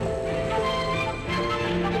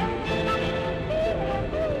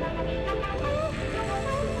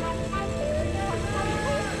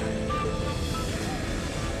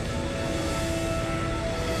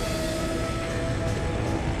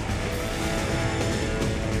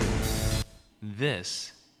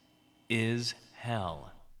This is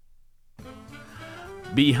hell.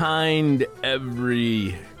 Behind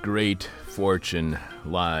every great fortune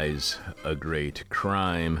lies a great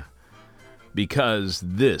crime, because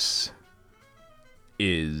this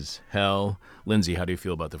is hell. Lindsay, how do you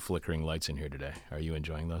feel about the flickering lights in here today? Are you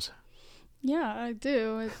enjoying those? Yeah, I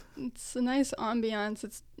do. It's a nice ambiance.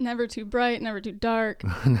 It's never too bright, never too dark.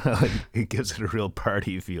 No, it gives it a real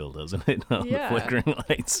party feel, doesn't it? Yeah. The flickering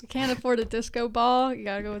lights. You can't afford a disco ball. You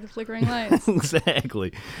gotta go with the flickering lights.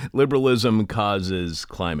 Exactly. Liberalism causes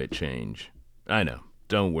climate change. I know.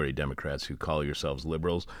 Don't worry, Democrats who call yourselves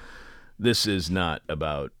liberals. This is not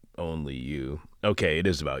about only you. Okay, it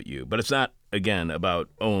is about you, but it's not, again, about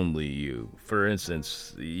only you. For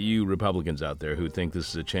instance, you Republicans out there who think this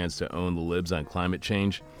is a chance to own the libs on climate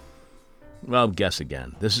change, well, guess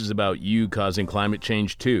again. This is about you causing climate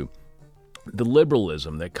change too. The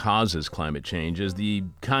liberalism that causes climate change is the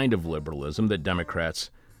kind of liberalism that Democrats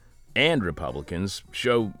and Republicans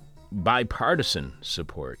show bipartisan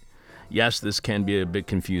support. Yes, this can be a bit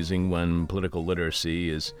confusing when political literacy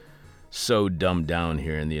is so dumbed down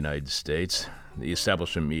here in the United States. The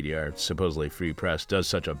establishment media, our supposedly free press, does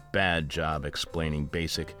such a bad job explaining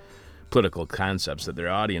basic political concepts that their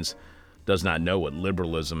audience does not know what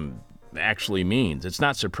liberalism actually means. It's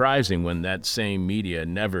not surprising when that same media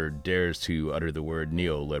never dares to utter the word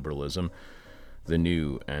neoliberalism, the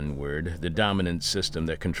new N-word, the dominant system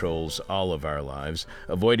that controls all of our lives,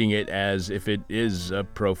 avoiding it as if it is a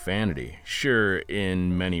profanity. Sure,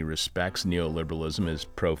 in many respects, neoliberalism is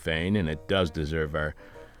profane, and it does deserve our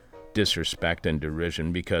disrespect and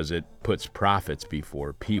derision because it puts profits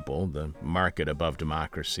before people, the market above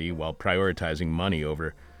democracy, while prioritizing money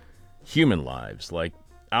over human lives, like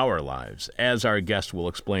our lives. As our guest will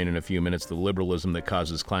explain in a few minutes, the liberalism that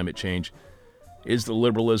causes climate change is the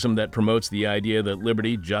liberalism that promotes the idea that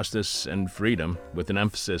liberty, justice, and freedom, with an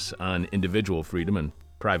emphasis on individual freedom and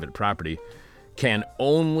private property, can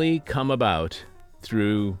only come about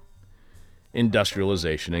through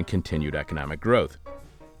industrialization and continued economic growth.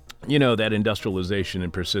 You know, that industrialization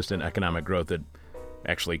and persistent economic growth that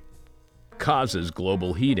actually causes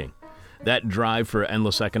global heating. That drive for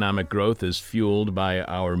endless economic growth is fueled by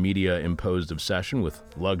our media-imposed obsession with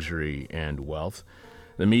luxury and wealth.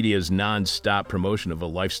 The media's non-stop promotion of a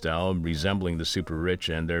lifestyle resembling the super-rich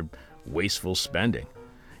and their wasteful spending.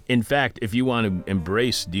 In fact, if you want to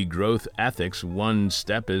embrace degrowth ethics, one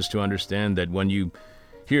step is to understand that when you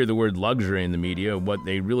hear the word luxury in the media, what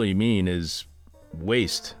they really mean is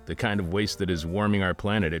waste, the kind of waste that is warming our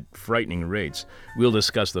planet at frightening rates. We'll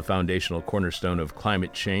discuss the foundational cornerstone of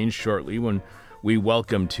climate change shortly when we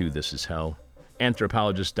welcome to This Is Hell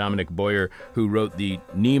anthropologist Dominic Boyer, who wrote the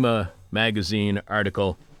NEMA magazine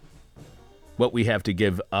article, Why we have to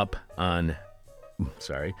give up on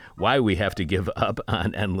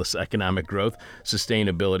endless economic growth.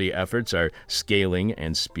 Sustainability efforts are scaling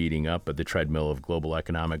and speeding up, but the treadmill of global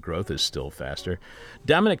economic growth is still faster.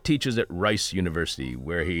 Dominic teaches at Rice University,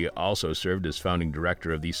 where he also served as founding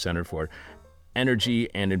director of the Center for Energy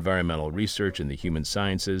and Environmental Research in the Human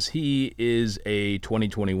Sciences. He is a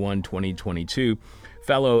 2021-2022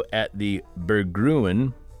 fellow at the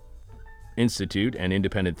Berggruen Institute, an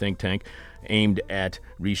independent think tank aimed at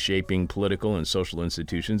reshaping political and social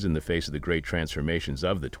institutions in the face of the great transformations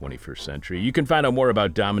of the 21st century. You can find out more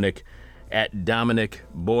about Dominic at Dominic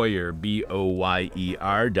Boyer, BOYER.org,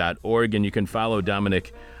 and you can follow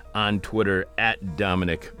Dominic on Twitter at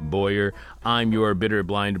Dominic Boyer. I'm your bitter,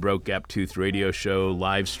 blind, broke, gap-toothed radio show,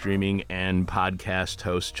 live streaming, and podcast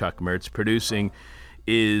host, Chuck Mertz. Producing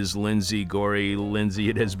is Lindsay Gorey. Lindsay,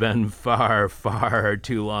 it has been far, far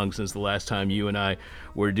too long since the last time you and I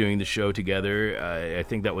were doing the show together. I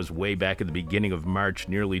think that was way back at the beginning of March,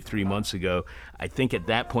 nearly 3 months ago. I think at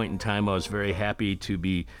that point in time, I was very happy to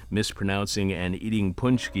be mispronouncing and eating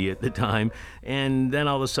punchki at the time. And then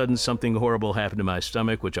all of a sudden, something horrible happened to my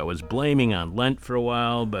stomach, which I was blaming on Lent for a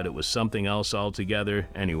while, but it was something else altogether.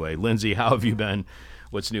 Anyway, Lindsay, how have you been?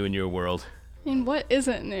 What's new in your world? I mean, what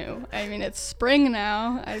isn't new? I mean, it's spring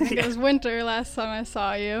now. I think it was winter last time I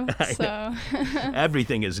saw you. So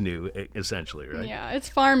everything is new, essentially, right? Yeah, it's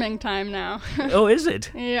farming time now. Oh, is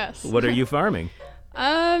it? Yes. What are you farming?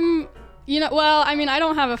 I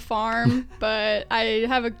don't have a farm, but I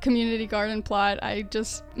have a community garden plot.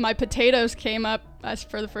 My potatoes came up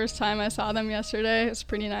for the first time. I saw them yesterday. It's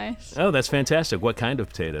pretty nice. Oh, that's fantastic. What kind of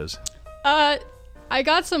potatoes? I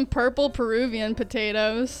got some purple Peruvian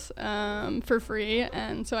potatoes for free,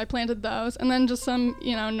 and so I planted those. And then just some,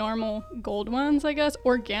 normal gold ones, I guess.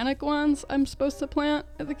 Organic ones I'm supposed to plant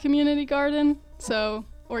at the community garden. So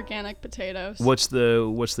organic potatoes. What's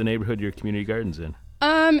the neighborhood your community garden's in?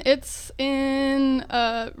 It's in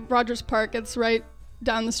Rogers Park. It's right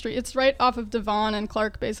down the street. It's right off of Devon and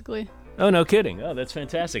Clark, basically. Oh, no kidding. Oh, that's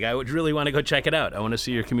fantastic. I would really want to go check it out. I want to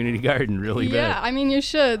see your community garden really bad. Yeah, I mean, you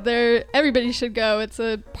should. Everybody should go. It's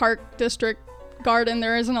a park district garden.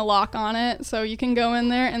 There isn't a lock on it, so you can go in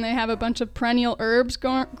there, and they have a bunch of perennial herbs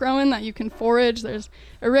growing that you can forage. There's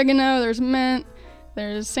oregano, there's mint,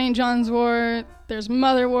 there's St. John's wort, there's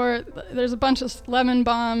motherwort, there's a bunch of lemon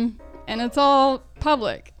balm, and it's all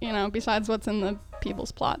public, besides what's in the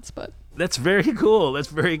people's plots. But That's very cool. That's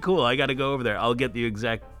very cool. I got to go over there. I'll get the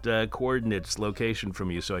exact coordinates, location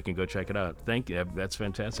from you so I can go check it out. Thank you. That's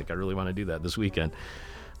fantastic. I really want to do that this weekend.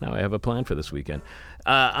 Now I have a plan for this weekend.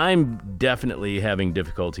 I'm definitely having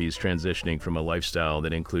difficulties transitioning from a lifestyle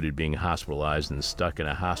that included being hospitalized and stuck in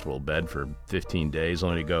a hospital bed for 15 days,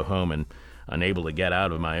 only to go home and unable to get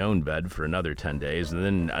out of my own bed for another 10 days, and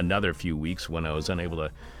then another few weeks when I was unable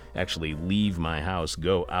to actually leave my house,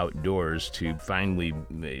 go outdoors, to finally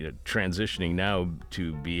transitioning now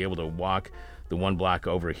to be able to walk the one block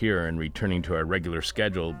over here and returning to our regular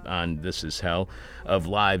schedule on This Is Hell of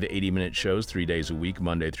live 80-minute shows 3 days a week,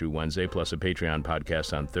 Monday through Wednesday, plus a Patreon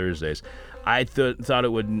podcast on Thursdays. I thought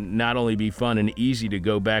it would not only be fun and easy to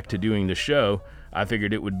go back to doing the show, I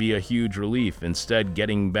figured it would be a huge relief. Instead,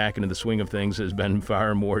 getting back into the swing of things has been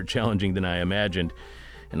far more challenging than I imagined.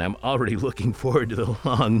 And I'm already looking forward to the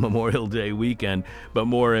long Memorial Day weekend. But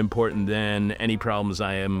more important than any problems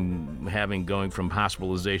I am having going from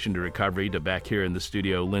hospitalization to recovery to back here in the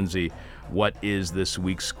studio, Lindsay, what is this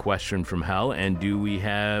week's question from hell? And do we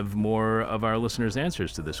have more of our listeners'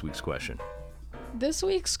 answers to this week's question? This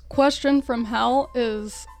week's question from hell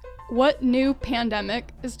is, what new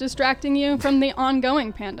pandemic is distracting you from the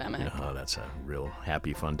ongoing pandemic? Oh, that's a real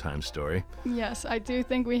happy, fun time story. Yes, I do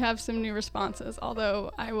think we have some new responses,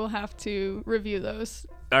 although I will have to review those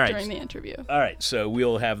during the interview. All right, so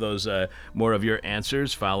we'll have those more of your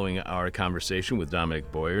answers following our conversation with Dominic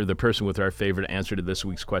Boyer. The person with our favorite answer to this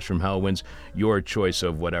week's question from hell wins your choice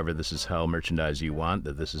of whatever This Is Hell merchandise you want.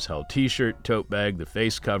 The This Is Hell t-shirt, tote bag, the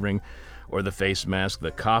face covering, or the face mask, the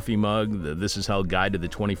coffee mug, the This Is Hell Guide to the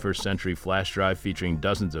 21st Century flash drive featuring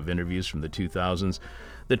dozens of interviews from the 2000s,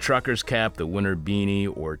 the trucker's cap, the winter beanie,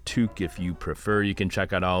 or toque if you prefer. You can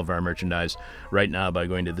check out all of our merchandise right now by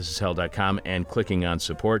going to thisishell.com and clicking on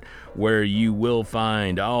support, where you will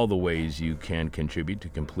find all the ways you can contribute to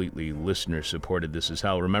completely listener-supported This Is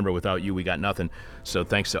Hell. Remember, without you, we got nothing. So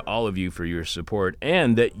thanks to all of you for your support,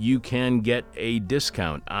 and that you can get a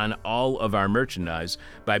discount on all of our merchandise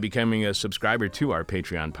by becoming a subscriber to our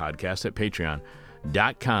Patreon podcast at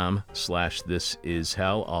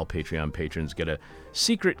patreon.com/thisishell. All Patreon patrons get a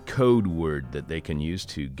secret code word that they can use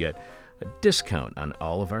to get a discount on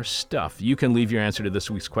all of our stuff. You can leave your answer to this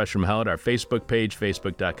week's question from hell at our Facebook page,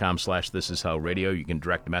 facebook.com/thisishellradio. You can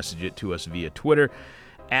direct message it to us via Twitter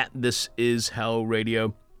at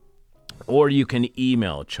thisishellradio. Or you can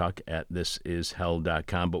email Chuck at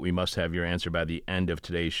thisishell.com, but we must have your answer by the end of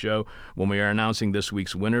today's show when we are announcing this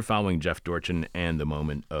week's winner following Jeff Dorchin and the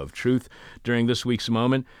Moment of Truth. During this week's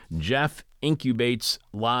moment, Jeff incubates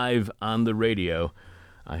live on the radio.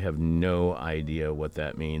 I have no idea what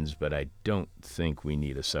that means, but I don't think we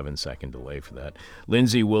need a 7-second delay for that.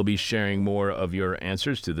 Lindsay will be sharing more of your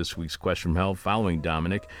answers to this week's question from hell following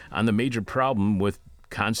Dominic on the major problem with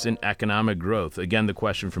constant economic growth. Again, the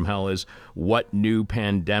question from hell is, what new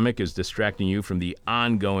pandemic is distracting you from the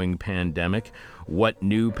ongoing pandemic? What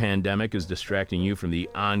new pandemic is distracting you from the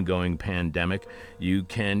ongoing pandemic? You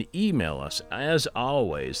can email us, as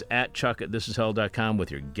always, at chuck@thisishell.com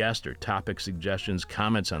with your guest or topic suggestions,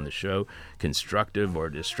 comments on the show, constructive or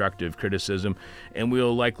destructive criticism, and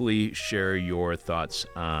we'll likely share your thoughts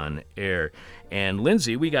on air. And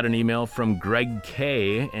Lindsay, we got an email from Greg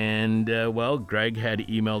K. And, Greg had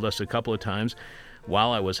emailed us a couple of times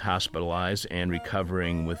while I was hospitalized and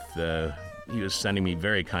recovering with, he was sending me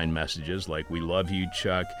very kind messages like, "We love you,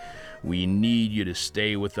 Chuck. We need you to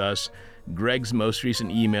stay with us." Greg's most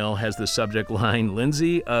recent email has the subject line,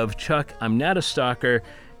 "Lindsay of Chuck, I'm not a stalker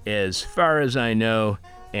as far as I know,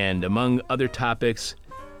 and among other topics,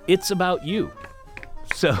 it's about you."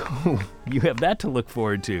 So you have that to look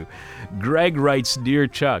forward to. Greg writes, "Dear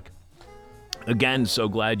Chuck, again, so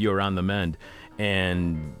glad you're on the mend.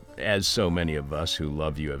 And as so many of us who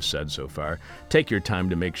love you have said so far, take your time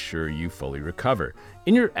to make sure you fully recover.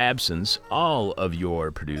 In your absence, all of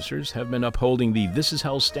your producers have been upholding the This Is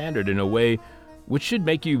Hell standard in a way which should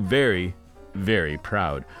make you very, very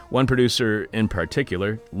proud. One producer in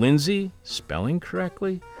particular, Lindsay, spelling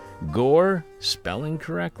correctly, Gore, spelling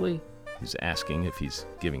correctly." He's asking if he's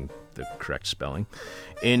giving the correct spelling,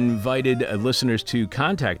 invited listeners to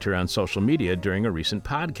contact her on social media during a recent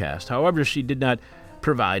podcast. However, she did not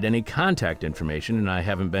provide any contact information, and I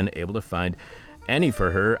haven't been able to find any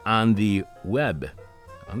for her on the web.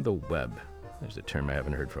 On the web. There's a term I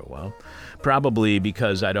haven't heard for a while. Probably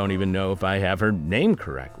because I don't even know if I have her name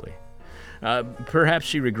correctly. Perhaps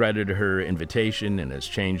she regretted her invitation and has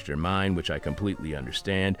changed her mind, which I completely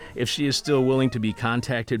understand. If she is still willing to be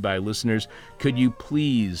contacted by listeners, could you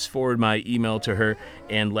please forward my email to her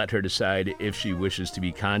and let her decide if she wishes to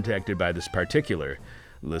be contacted by this particular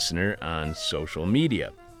listener on social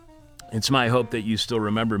media? It's my hope that you still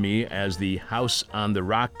remember me as the House on the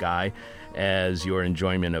Rock guy, as your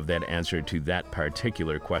enjoyment of that answer to that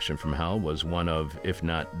particular question from hell was one of, if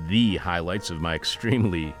not the highlights of my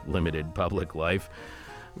extremely limited public life.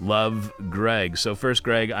 Love, Greg. So first,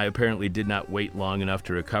 Greg, I apparently did not wait long enough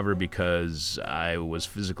to recover because I was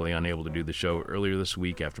physically unable to do the show earlier this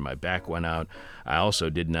week after my back went out. I also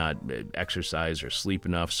did not exercise or sleep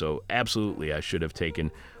enough, so absolutely I should have taken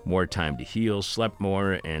more time to heal, slept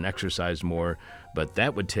more, and exercised more, but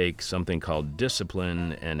that would take something called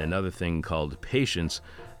discipline and another thing called patience,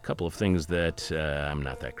 a couple of things that I'm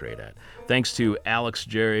not that great at. Thanks to Alex,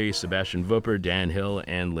 Jerry, Sebastian Vupper, Dan Hill,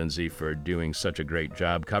 and Lindsay for doing such a great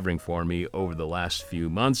job covering for me over the last few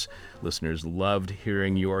months. Listeners loved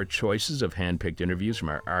hearing your choices of hand-picked interviews from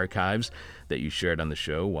our archives that you shared on the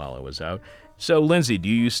show while I was out. So, Lindsay, do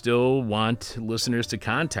you still want listeners to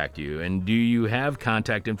contact you? And do you have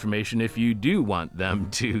contact information if you do want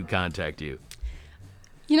them to contact you?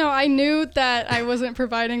 You know, I knew that I wasn't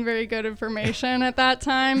providing very good information at that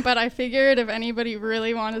time, but I figured if anybody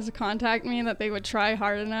really wanted to contact me, that they would try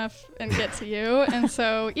hard enough and get to you. And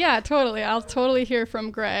so, yeah, totally. I'll totally hear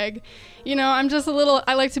from Greg. You know, I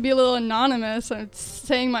like to be a little anonymous. I'm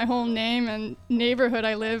saying my whole name and neighborhood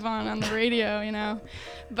I live on the radio, you know.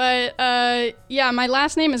 But, yeah, my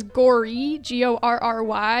last name is Gorry,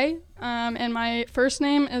 Gorry, and my first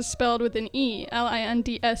name is spelled with an E,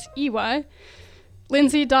 Lindsey.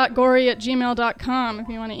 Lindsay.gorey@gmail.com if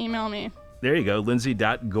you want to email me. There you go,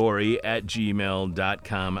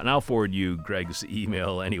 Lindsay.gorey@gmail.com. And I'll forward you Greg's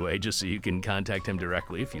email anyway, just so you can contact him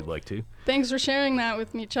directly if you'd like to. Thanks for sharing that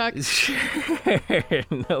with me, Chuck.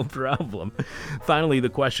 No problem. Finally, the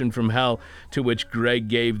question from hell, to which Greg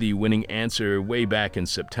gave the winning answer way back in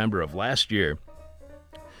September of last year,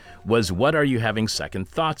 was, what are you having second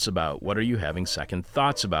thoughts about? What are you having second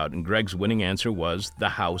thoughts about? And Greg's winning answer was The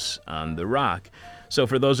House on the Rock. So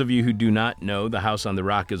for those of you who do not know, The House on the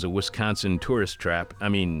Rock is a Wisconsin tourist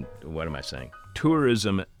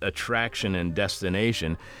tourism attraction and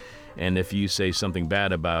destination. And if you say something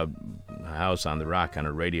bad about House on the Rock on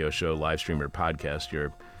a radio show, live stream, or podcast,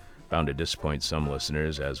 you're bound to disappoint some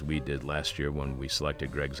listeners, as we did last year when we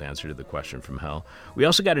selected Greg's answer to the question from hell. We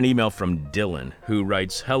also got an email from Dylan, who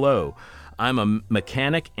writes, "Hello, I'm a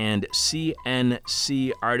mechanic and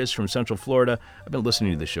CNC artist from Central Florida. I've been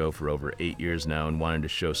listening to the show for over 8 years now and wanted to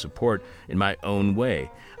show support in my own way.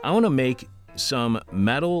 I want to make some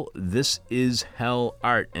metal This Is Hell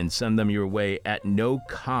art and send them your way at no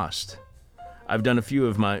cost. I've done a few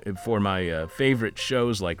of my favorite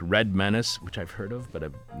shows like Red Menace, which I've heard of but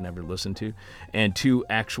I've never listened to, and 2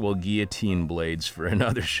 actual guillotine blades for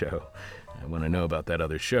another show. I want to know about that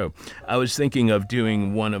other show. I was thinking of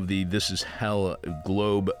doing one of the This Is Hell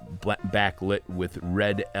globe backlit with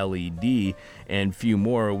red LED and few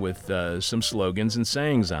more with some slogans and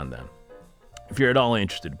sayings on them. If you're at all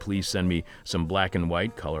interested, please send me some black and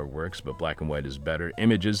white, color works, but black and white is better,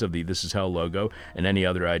 images of the This Is Hell logo and any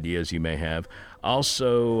other ideas you may have.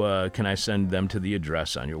 Also, can I send them to the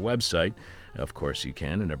address on your website? Of course you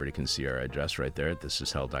can, and everybody can see our address right there at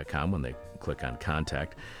thisishell.com when they click on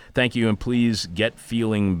contact. Thank you, and please get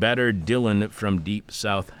feeling better. Dylan from Deep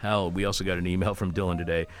South Hell. We also got an email from Dylan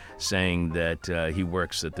today saying that he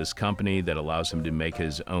works at this company that allows him to make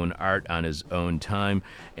his own art on his own time,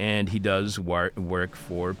 and he does work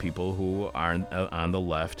for people who are on the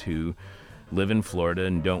left who live in Florida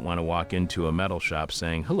and don't want to walk into a metal shop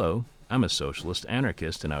saying, "Hello, I'm a socialist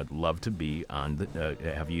anarchist, and I would love to be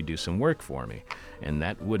have you do some work for me." And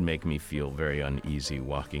that would make me feel very uneasy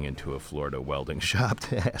walking into a Florida welding shop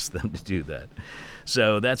to ask them to do that.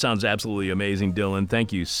 So that sounds absolutely amazing, Dylan.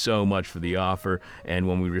 Thank you so much for the offer. And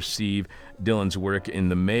when we receive Dylan's work in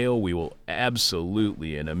the mail, we will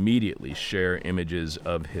absolutely and immediately share images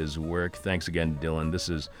of his work. Thanks again, Dylan. This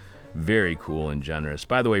is very cool and generous.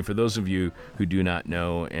 By the way, for those of you who do not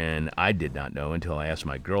know, and I did not know until I asked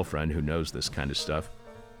my girlfriend who knows this kind of stuff,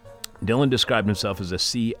 Dylan described himself as a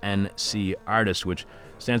CNC artist, which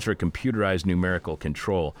stands for computerized numerical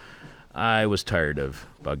control. I was tired of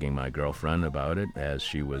bugging my girlfriend about it as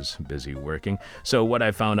she was busy working. So what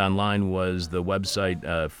I found online was the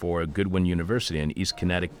website for Goodwin University in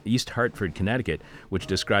East Hartford, Connecticut, which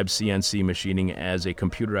describes CNC machining as a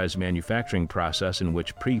computerized manufacturing process in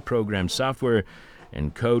which pre-programmed software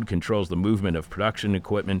and code controls the movement of production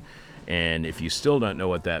equipment. And if you still don't know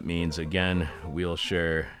what that means, again, we'll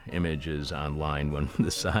share images online when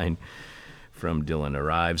the sign from Dylan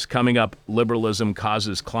arrives. Coming up, liberalism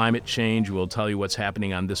causes climate change. We'll tell you what's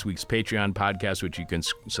happening on this week's Patreon podcast, which you can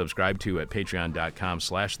subscribe to at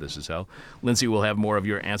patreon.com/thisishell. Lindsay will have more of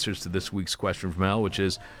your answers to this week's question from hell, which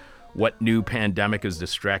is, what new pandemic is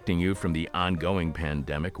distracting you from the ongoing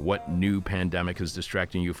pandemic? What new pandemic is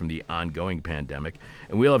distracting you from the ongoing pandemic?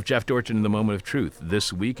 And we'll have Jeff Dorchin in the moment of truth.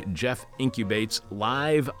 This week, Jeff incubates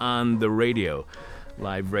live on the radio.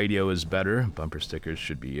 Live radio is better. Bumper stickers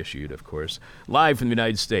should be issued, of course. Live from the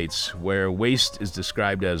United States, where waste is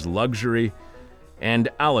described as luxury and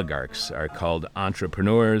oligarchs are called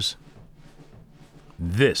entrepreneurs.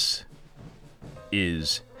 This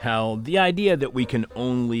is hell. The idea that we can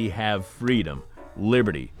only have freedom,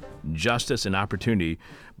 liberty, justice, and opportunity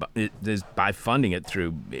by funding it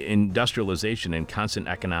through industrialization and constant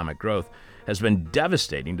economic growth has been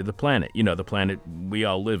devastating to the planet. You know, the planet we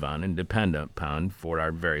all live on and depend upon for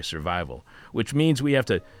our very survival, which means we have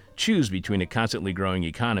to choose between a constantly growing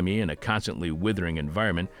economy and a constantly withering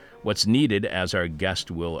environment. What's needed, as our guest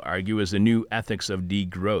will argue, is a new ethics of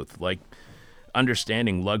degrowth, like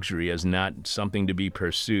understanding luxury as not something to be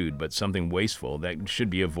pursued, but something wasteful that should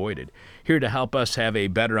be avoided. Here to help us have a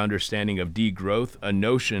better understanding of degrowth, a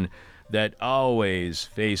notion that always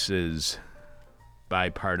faces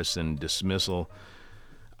bipartisan dismissal.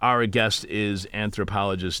 Our guest is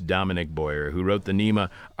anthropologist Dominic Boyer, who wrote the NEMA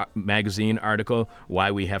magazine article,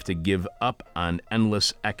 Why We Have to Give Up on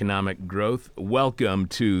Endless Economic Growth. Welcome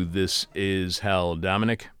to This Is Hell,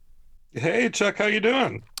 Dominic. Hey, Chuck, how you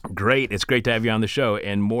doing? Great. It's great to have you on the show.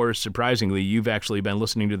 And more surprisingly, you've actually been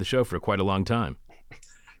listening to the show for quite a long time.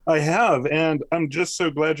 I have, and I'm just so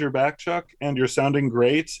glad you're back, Chuck, and you're sounding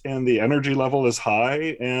great, and the energy level is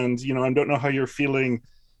high, and, I don't know how you're feeling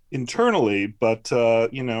internally, but,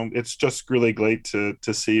 it's just really great to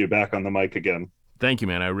see you back on the mic again. Thank you,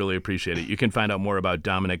 man. I really appreciate it. You can find out more about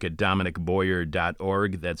Dominic at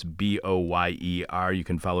dominicboyer.org. That's Boyer. You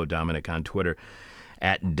can follow Dominic on Twitter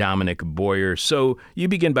at Dominic Boyer. So you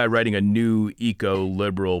begin by writing a new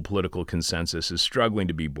eco-liberal political consensus is struggling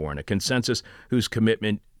to be born, a consensus whose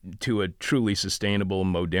commitment to a truly sustainable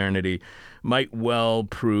modernity might well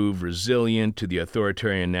prove resilient to the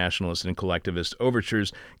authoritarian nationalist and collectivist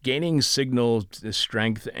overtures, gaining signal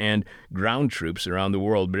strength and ground troops around the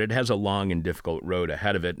world. But it has a long and difficult road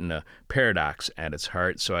ahead of it and a paradox at its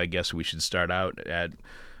heart. So I guess we should start out at,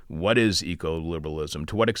 what is eco-liberalism?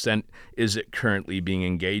 To what extent is it currently being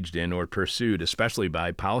engaged in or pursued, especially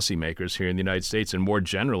by policymakers here in the United States and more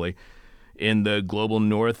generally in the global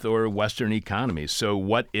north or Western economies? So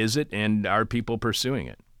what is it, and are people pursuing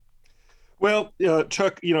it? Well,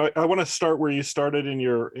 Chuck, I want to start where you started in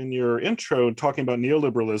your intro, talking about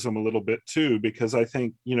neoliberalism a little bit too, because I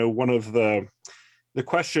think, one of the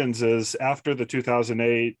questions is, after the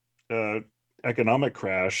 2008 economic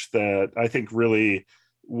crash, that I think really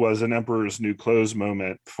was an emperor's new clothes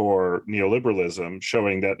moment for neoliberalism,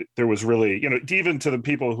 showing that there was really, even to the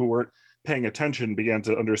people who weren't paying attention, began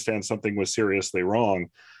to understand something was seriously wrong.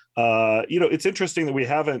 It's interesting that we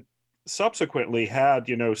haven't subsequently had,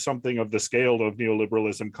 something of the scale of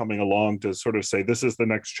neoliberalism coming along to sort of say, this is the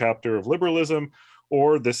next chapter of liberalism,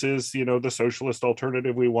 or this is, the socialist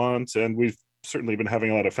alternative we want. And we've certainly been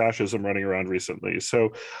having a lot of fascism running around recently.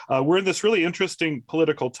 So we're in this really interesting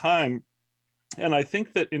political time. And I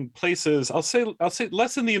think that in places, I'll say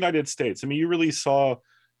less in the United States. I mean, you really saw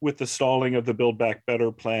with the stalling of the Build Back Better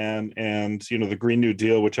plan and, the Green New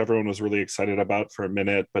Deal, which everyone was really excited about for a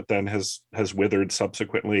minute, but then has withered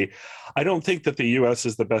subsequently. I don't think that the US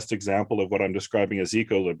is the best example of what I'm describing as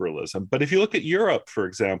eco-liberalism. But if you look at Europe, for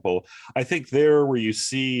example, I think there where you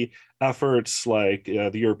see efforts like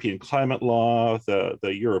the European climate law, the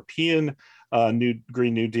European new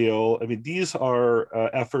Green New Deal. I mean, these are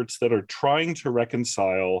efforts that are trying to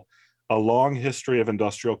reconcile a long history of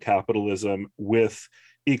industrial capitalism with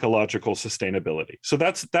ecological sustainability. So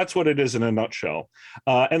that's what it is in a nutshell.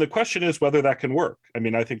 And the question is whether that can work. I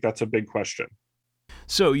mean, I think that's a big question.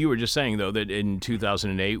 So you were just saying, though, that in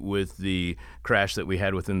 2008, with the crash that we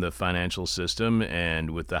had within the financial system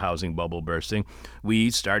and with the housing bubble bursting,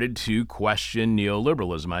 we started to question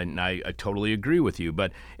neoliberalism. I totally agree with you,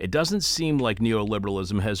 but it doesn't seem like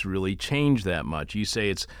neoliberalism has really changed that much. You say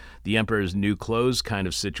it's the emperor's new clothes kind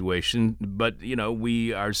of situation, but,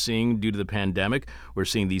 we are seeing, due to the pandemic, we're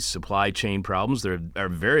seeing these supply chain problems. They're are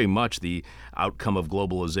very much the outcome of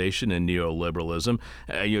globalization and neoliberalism.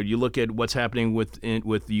 You look at what's happening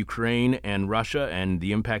with Ukraine and Russia and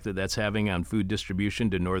the impact that that's having on food distribution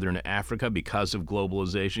to northern Africa because of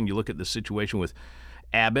globalization. You look at the situation with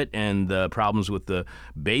Abbott and the problems with the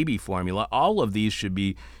baby formula. All of these should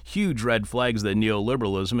be huge red flags that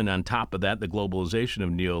neoliberalism, and on top of that, the globalization of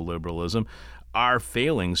neoliberalism, are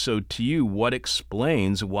failing. So to you, what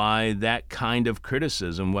explains why that kind of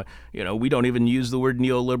criticism, we don't even use the word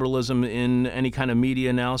neoliberalism in any kind of media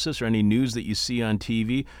analysis or any news that you see on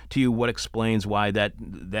TV. To you, what explains why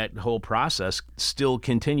that whole process still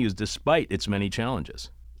continues despite its many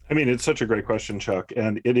challenges? I mean, it's such a great question, Chuck.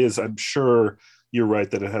 And it is, I'm sure you're right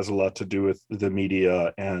that it has a lot to do with the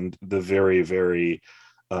media and the very, very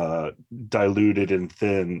diluted and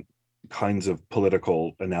thin kinds of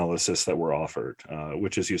political analysis that were offered,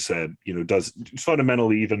 which, as you said, does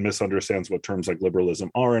fundamentally even misunderstands what terms like liberalism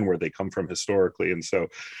are and where they come from historically. And so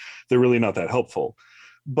they're really not that helpful.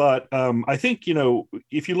 But I think,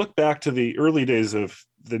 if you look back to the early days of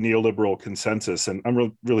the neoliberal consensus, and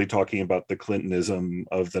I'm really talking about the Clintonism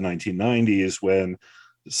of the 1990s, when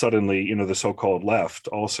suddenly, the so-called left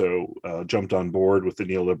also jumped on board with the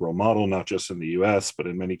neoliberal model, not just in the US, but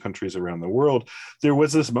in many countries around the world. There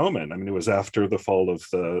was this moment. I mean, it was after the fall of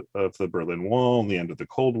the Berlin Wall and the end of the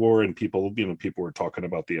Cold War, and people were talking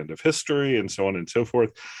about the end of history and so on and so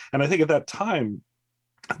forth. And I think at that time,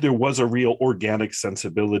 there was a real organic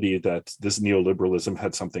sensibility that this neoliberalism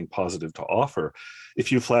had something positive to offer. If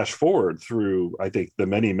you flash forward through, I think, the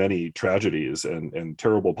many, many tragedies and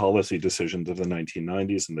terrible policy decisions of the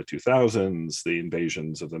 1990s and the 2000s, the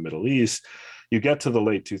invasions of the Middle East, you get to the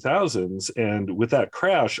late 2000s, and with that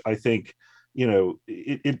crash, I think,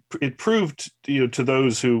 it proved, to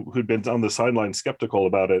those who'd been on the sideline skeptical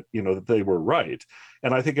about it, that they were right.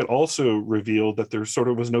 And I think it also revealed that there sort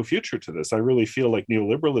of was no future to this. I really feel like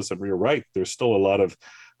neoliberalism, you're right, there's still a lot of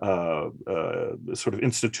sort of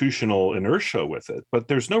institutional inertia with it, but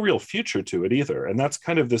there's no real future to it either. And that's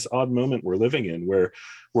kind of this odd moment we're living in, where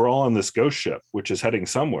we're all on this ghost ship, which is heading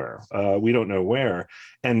somewhere. We don't know where.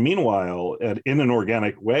 And meanwhile, in an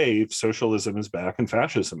organic way, socialism is back and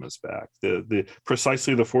fascism is back.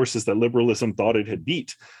 Precisely the forces that liberalism thought it had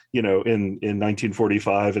beat, in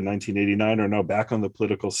 1945 and 1989 are now back on the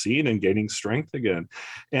political scene and gaining strength again.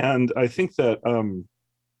 And I think that,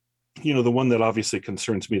 the one that obviously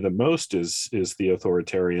concerns me the most is the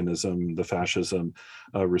authoritarianism, the fascism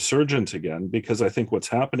resurgence again, because I think what's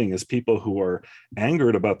happening is people who are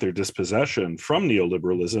angered about their dispossession from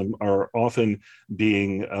neoliberalism are often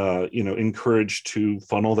being, encouraged to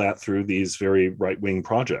funnel that through these very right-wing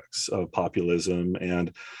projects of populism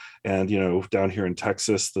and down here in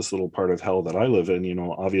Texas, this little part of hell that I live in,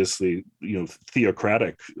 obviously,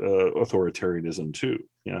 theocratic authoritarianism too.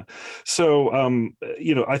 Yeah. So,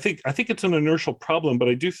 I think it's an inertial problem, but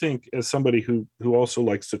I do think, as somebody who also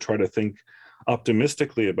likes to try to think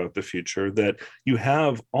optimistically about the future, that you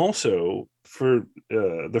have also, for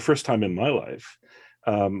the first time in my life,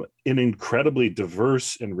 an incredibly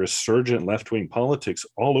diverse and resurgent left-wing politics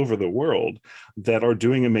all over the world that are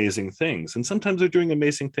doing amazing things. And sometimes they're doing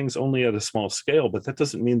amazing things only at a small scale, but that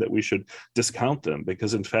doesn't mean that we should discount them,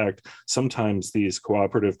 because in fact, sometimes these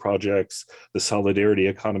cooperative projects, the solidarity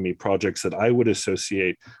economy projects that I would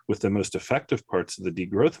associate with the most effective parts of the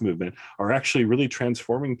degrowth movement are actually really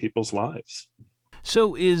transforming people's lives.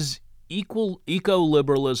 So is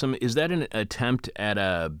eco-liberalism, is that an attempt at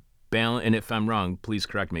a balance, and if I'm wrong, please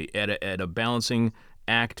correct me, at a balancing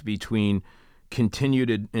act between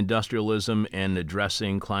continued industrialism and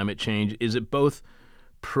addressing climate change? Is it both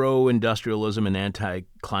pro-industrialism and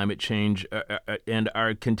anti-climate change, and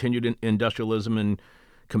are continued industrialism and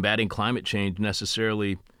combating climate change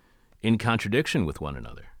necessarily in contradiction with one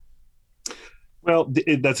another? Well,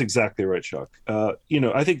 that's exactly right, Chuck.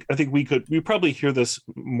 I think we probably hear this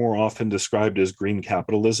more often described as green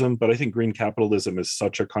capitalism, but I think green capitalism is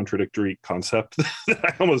such a contradictory concept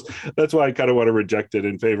that that's why I kind of want to reject it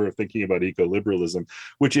in favor of thinking about eco-liberalism,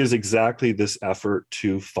 which is exactly this effort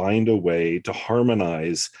to find a way to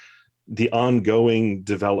harmonize the ongoing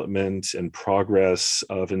development and progress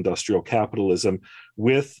of industrial capitalism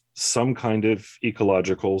with some kind of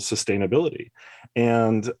ecological sustainability.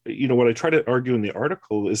 And what I try to argue in the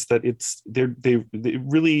article is that it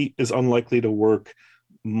really is unlikely to work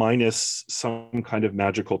minus some kind of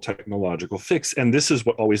magical technological fix. And this is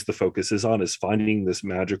what always the focus is on, is finding this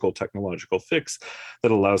magical technological fix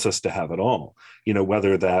that allows us to have it all.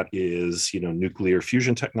 Whether that is, nuclear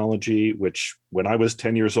fusion technology, which when I was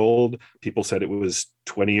 10 years old, people said it was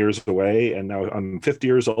 20 years away. And now I'm 50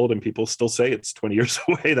 years old and people still say it's 20 years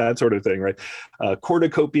away, that sort of thing, right?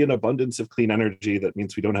 Cornucopian abundance of clean energy. That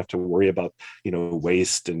means we don't have to worry about,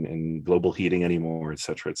 waste and global heating anymore, et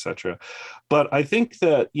cetera, et cetera. But I think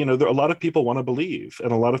that, there are a lot of people want to believe,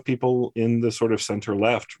 and a lot of people in the sort of center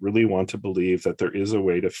left really want to believe that there is a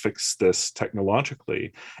way to fix this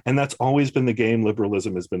technologically. And that's always been the game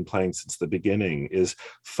liberalism has been playing since the beginning, is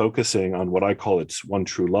focusing on what I call its one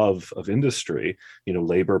true love of industry,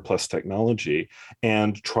 labor plus technology,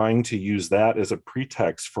 and trying to use that as a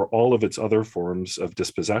pretext for all of its other forms of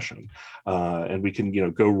dispossession. And we can,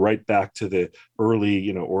 go right back to the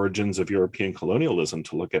early, origins of European colonialism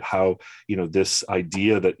to look at how, this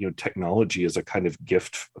idea that, technology is a kind of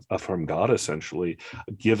gift from God, essentially,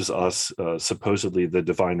 gives us supposedly the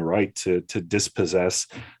divine right to dispossess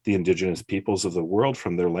the indigenous peoples of the world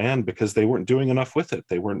from their land because they weren't doing enough with it.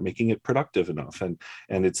 They weren't making it productive enough.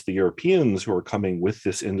 And it's the Europeans who are coming with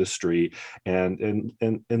this industry and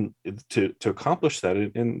to accomplish that.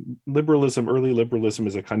 And liberalism, early liberalism,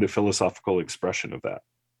 is a kind of philosophical expression of that.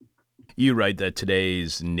 You write that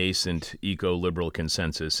today's nascent eco-liberal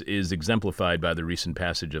consensus is exemplified by the recent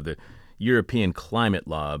passage of the European Climate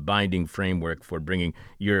Law, a binding framework for bringing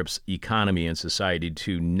Europe's economy and society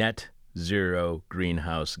to net zero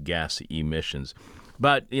greenhouse gas emissions.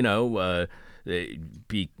 But, people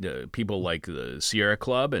like the Sierra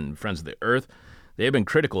Club and Friends of the Earth, they have been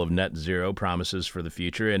critical of net zero promises for the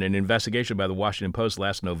future, and an investigation by the Washington Post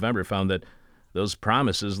last November found that those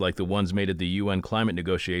promises, like the ones made at the UN climate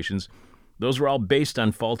negotiations, those were all based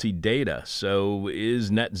on faulty data. So is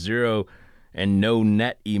net zero and no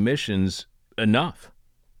net emissions enough?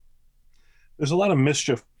 There's a lot of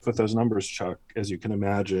mischief with those numbers, Chuck, as you can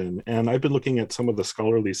imagine. And I've been looking at some of the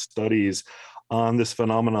scholarly studies on this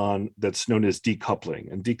phenomenon that's known as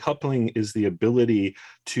decoupling. And decoupling is the ability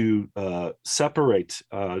to separate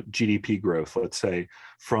GDP growth, let's say,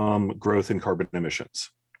 from growth in carbon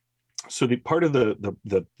emissions. So the part of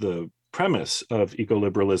the premise of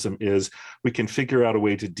eco-liberalism is we can figure out a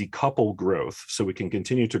way to decouple growth so we can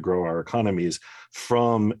continue to grow our economies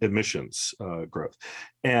from emissions growth.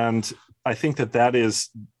 And I think that is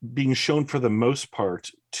being shown for the most part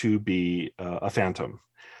to be a phantom.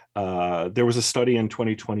 There was a study in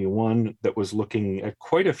 2021 that was looking at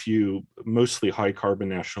quite a few, mostly high carbon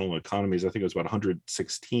national economies. I think it was about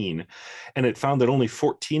 116. And it found that only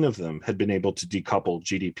 14 of them had been able to decouple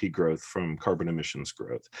GDP growth from carbon emissions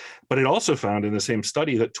growth. But it also found in the same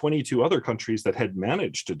study that 22 other countries that had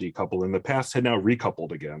managed to decouple in the past had now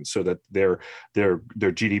recoupled again, so that their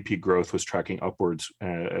GDP growth was tracking upwards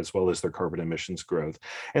as well as their carbon emissions growth.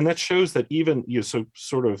 And that shows that even, so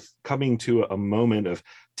sort of coming to a moment of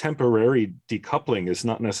temporary decoupling is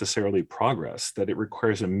not necessarily progress, that it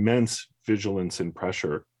requires immense vigilance and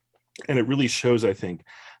pressure. And it really shows, I think,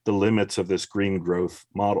 the limits of this green growth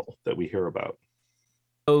model that we hear about.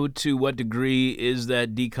 So to what degree is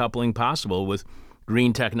that decoupling possible with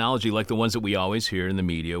green technology like the ones that we always hear in the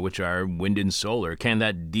media, which are wind and solar? Can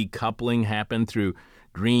that decoupling happen through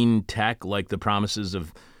green tech, like the promises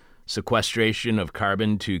of sequestration of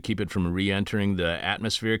carbon to keep it from re-entering the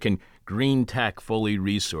atmosphere? Can green tech, fully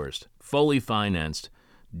resourced, fully financed,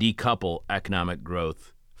 decouple economic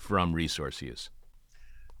growth from resource use?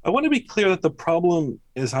 I want to be clear that the problem,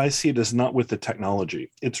 as I see it, is not with the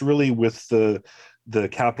technology. It's really with the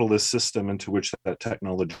capitalist system into which that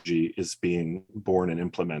technology is being born and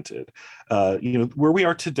implemented. Where we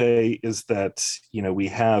are today is that, we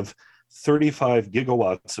have 35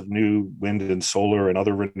 gigawatts of new wind and solar and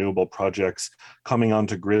other renewable projects coming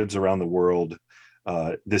onto grids around the world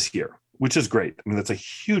this year, which is great. I mean, that's a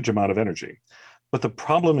huge amount of energy. But the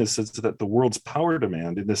problem is that the world's power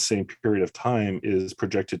demand in this same period of time is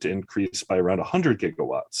projected to increase by around 100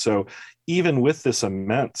 gigawatts. So even with this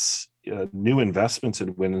immense new investments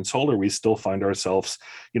in wind and solar, we still find ourselves,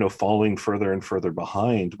 falling further and further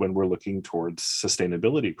behind when we're looking towards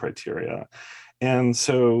sustainability criteria. And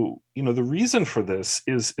so, the reason for this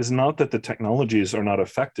is not that the technologies are not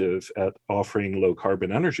effective at offering low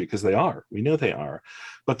carbon energy, because they are. We know they are.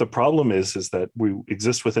 But the problem is that we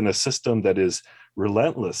exist within a system that is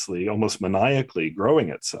relentlessly, almost maniacally growing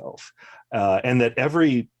itself. And that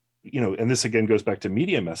every and this again goes back to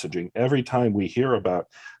media messaging. Every time we hear about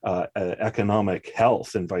economic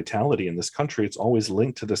health and vitality in this country, it's always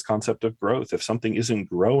linked to this concept of growth. If something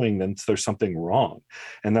isn't growing, then there's something wrong.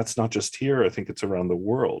 And that's not just here. I think it's around the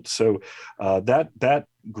world. So that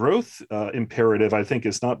growth imperative, I think,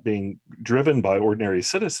 is not being driven by ordinary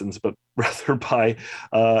citizens, but rather by,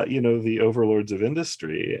 the overlords of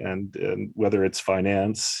industry, and whether it's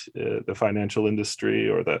finance, the financial industry,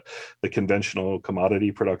 or the conventional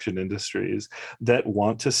commodity production industries that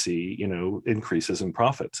want to see, increases in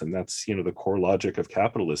profits. And that's, the core logic of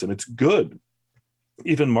capitalism. It's good.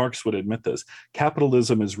 Even Marx would admit this.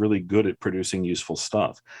 Capitalism is really good at producing useful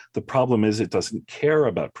stuff. The problem is it doesn't care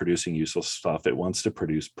about producing useful stuff. It wants to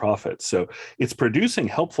produce profits. So it's producing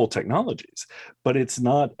helpful technologies, but it's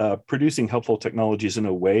not producing helpful technologies in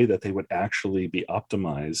a way that they would actually be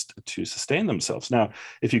optimized to sustain themselves. Now,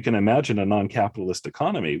 if you can imagine a non-capitalist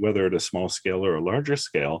economy, whether at a small scale or a larger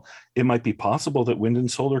scale, it might be possible that wind and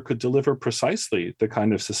solar could deliver precisely the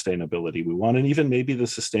kind of sustainability we want, and even maybe the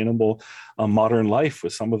sustainable modern life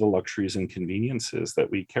with some of the luxuries and conveniences that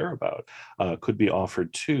we care about could be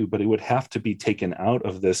offered too, but it would have to be taken out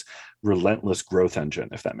of this relentless growth engine,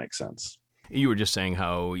 if that makes sense. You were just saying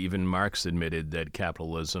how even Marx admitted that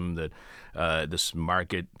capitalism, that this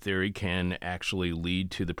market theory can actually lead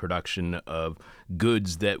to the production of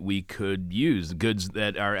goods that we could use, goods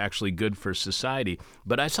that are actually good for society.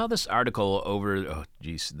 But I saw this article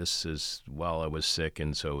this is while I was sick,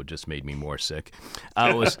 and so it just made me more sick.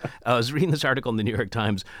 I was reading this article in the New York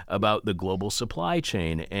Times about the global supply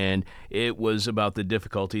chain, and it was about the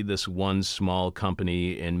difficulty this one small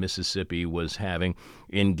company in Mississippi was having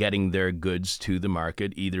in getting their goods to the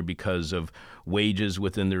market, either because of wages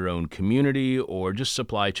within their own community or just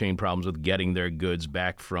supply chain problems with getting their goods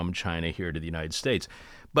back from China here to the United States.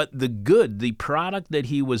 But the product that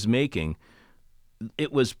he was making,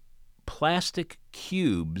 it was plastic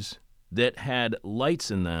cubes that had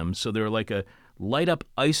lights in them. So they were like a light up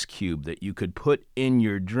ice cube that you could put in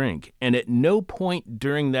your drink. And at no point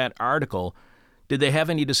during that article did they have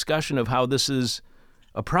any discussion of how this is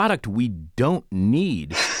a product we don't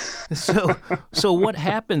need. So what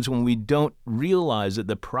happens when we don't realize that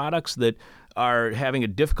the products that are having a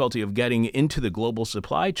difficulty of getting into the global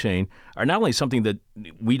supply chain are not only something that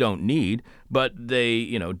we don't need, but they,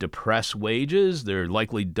 depress wages. They're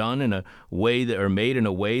likely done in a way that are made in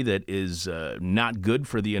a way that is not good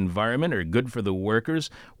for the environment or good for the workers.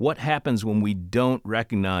 What happens when we don't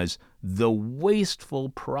recognize the wasteful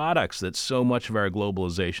products that so much of our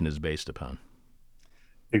globalization is based upon?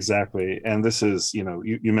 Exactly. And this is,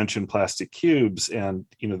 you mentioned plastic cubes, and,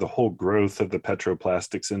 the whole growth of the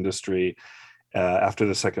petroplastics industry after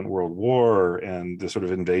the Second World War, and the sort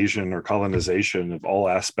of invasion or colonization of all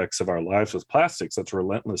aspects of our lives with plastics that's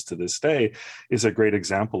relentless to this day, is a great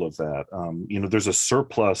example of that. There's a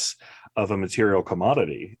surplus of a material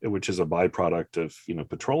commodity, which is a byproduct of,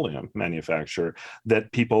 petroleum manufacture,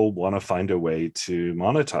 that people want to find a way to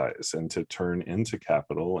monetize and to turn into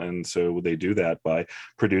capital. And so they do that by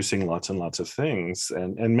producing lots and lots of things.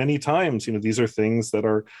 And many times, these are things that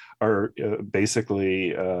are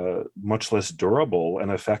basically much less durable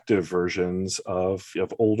and effective versions of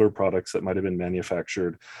older products that might have been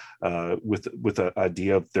manufactured with an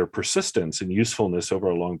idea of their persistence and usefulness over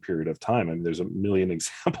a long period of time. I mean, there's a million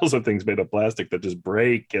examples of things made of plastic that just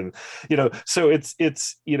break, and so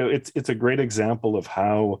it's a great example of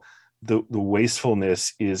how the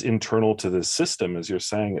wastefulness is internal to this system. As you're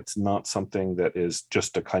saying, it's not something that is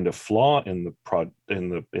just a kind of flaw in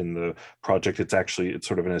the project. It's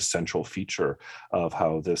sort of an essential feature of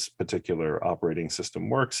how this particular operating system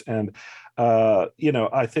works. And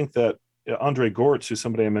I think that Andre Gortz, who's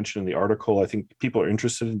somebody I mentioned in the article, I think people are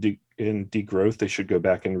interested in degrowth. They should go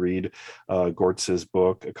back and read Gortz's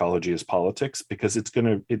book, Ecology is Politics, because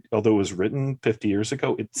although it was written 50 years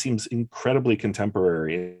ago, it seems incredibly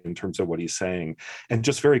contemporary in terms of what he's saying, and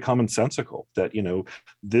just very commonsensical that,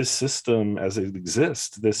 this system as it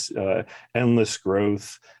exists, this endless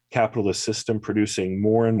growth capitalist system producing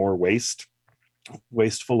more and more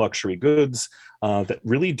wasteful luxury goods that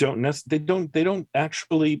really don't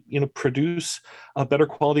actually produce a better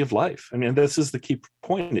quality of life. I mean, this is the key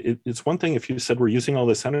point. It's one thing if you said we're using all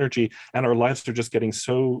this energy and our lives are just getting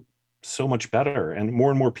so much better, and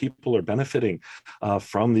more people are benefiting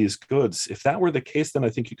from these goods. If that were the case, then I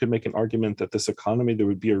think you could make an argument that this economy, there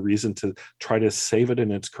would be a reason to try to save it in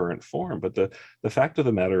its current form. But the fact of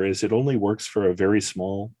the matter is it only works for a very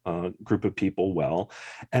small group of people well.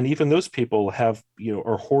 And even those people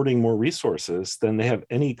are hoarding more resources than they have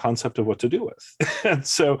any concept of what to do with. And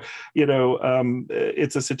so,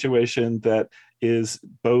 it's a situation that is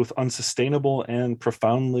both unsustainable and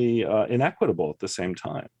profoundly inequitable at the same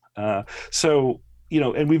time. So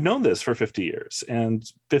and we've known this for 50 years, and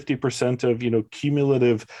 50% of,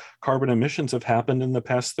 cumulative carbon emissions have happened in the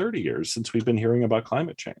past 30 years since we've been hearing about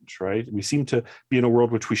climate change, right? We seem to be in a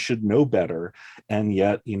world which we should know better. And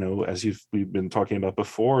yet, as we've been talking about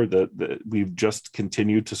before, that we've just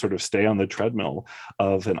continued to sort of stay on the treadmill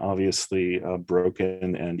of an obviously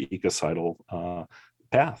broken and ecocidal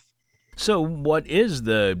path. So, what is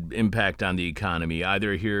the impact on the economy,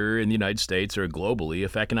 either here in the United States or globally,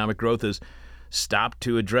 if economic growth is stopped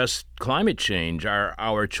to address climate change? Are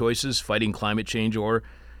our choices fighting climate change or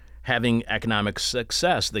having economic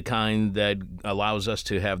success, the kind that allows us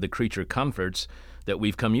to have the creature comforts that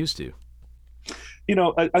we've come used to?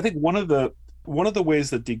 I think one of the ways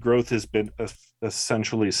that degrowth has been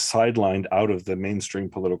essentially sidelined out of the mainstream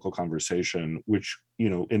political conversation, which,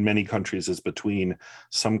 in many countries is between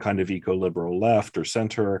some kind of eco-liberal left or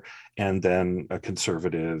center and then a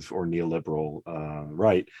conservative or neoliberal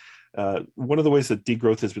right. One of the ways that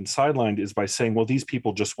degrowth has been sidelined is by saying, well, these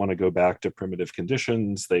people just want to go back to primitive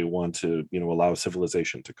conditions. They want to, allow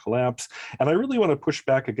civilization to collapse. And I really want to push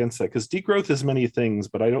back against that, because degrowth is many things,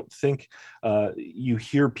 but I don't think you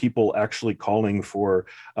hear people actually calling for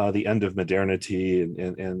the end of modernity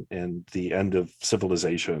and the end of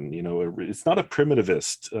civilization. It's not a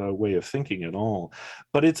primitivist way of thinking at all,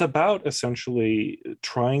 but it's about essentially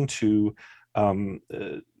trying to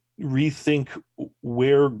rethink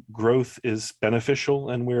where growth is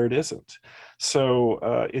beneficial and where it isn't.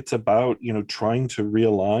 So it's about trying to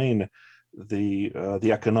realign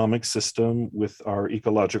the economic system with our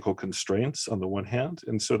ecological constraints on the one hand,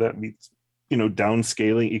 and so that means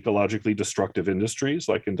downscaling ecologically destructive industries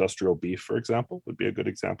like industrial beef, for example, would be a good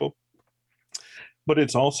example. But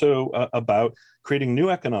it's also about creating new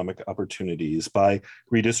economic opportunities by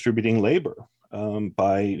redistributing labor.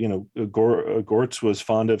 Gortz was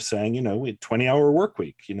fond of saying, 20-hour work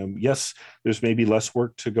week. Yes, there's maybe less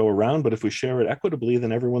work to go around, but if we share it equitably,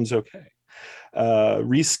 then everyone's okay.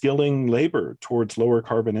 Reskilling labor towards lower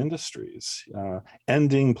carbon industries,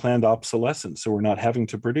 ending planned obsolescence, so we're not having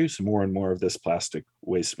to produce more and more of this plastic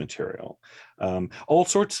waste material. All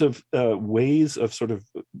sorts of ways of sort of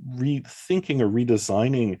rethinking or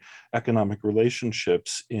redesigning economic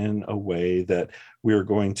relationships in a way that we're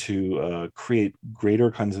going to create greater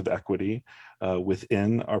kinds of equity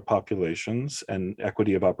within our populations, and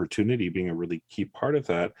equity of opportunity being a really key part of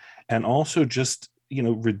that. And also just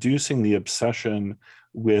reducing the obsession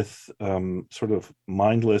with sort of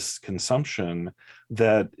mindless consumption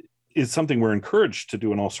that is something we're encouraged to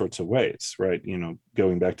do in all sorts of ways, right?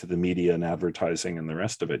 Going back to the media and advertising and the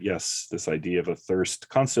rest of it. Yes, this idea of a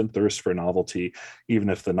constant thirst for novelty, even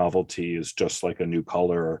if the novelty is just like a new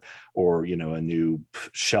color or a new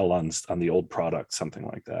shell on the old product, something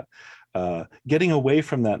like that. Getting away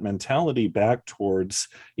from that mentality back towards,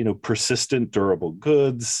 persistent, durable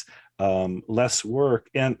goods, less work.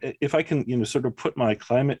 And if I can, sort of put my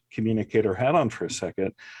climate communicator hat on for a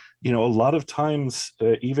second, a lot of times,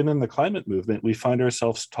 even in the climate movement, we find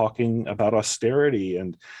ourselves talking about austerity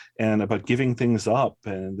and about giving things up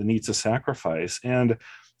and the need to sacrifice. And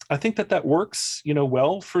I think that works,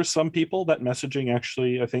 well for some people. That messaging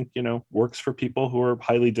actually, I think, works for people who are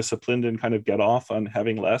highly disciplined and kind of get off on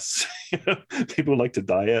having less. People who like to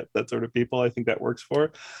diet, that sort of people, I think that works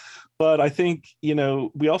for. But I think,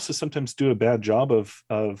 we also sometimes do a bad job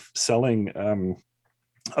of selling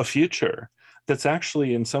a future that's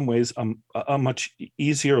actually in some ways a much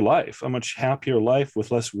easier life, a much happier life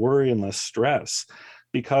with less worry and less stress,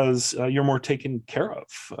 because you're more taken care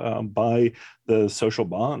of by the social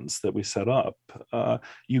bonds that we set up.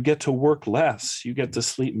 You get to work less, you get to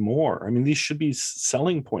sleep more. I mean, these should be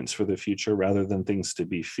selling points for the future rather than things to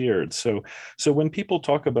be feared. So when people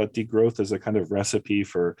talk about degrowth as a kind of recipe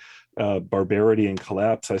for barbarity and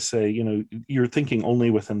collapse, I say, you're thinking only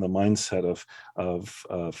within the mindset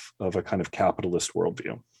of a kind of capitalist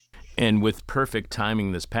worldview. And with perfect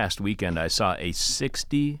timing, this past weekend, I saw a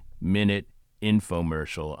 60-minute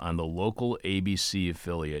infomercial on the local ABC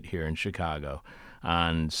affiliate here in Chicago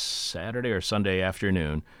on Saturday or Sunday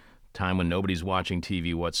afternoon, time when nobody's watching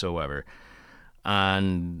TV whatsoever,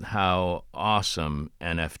 on how awesome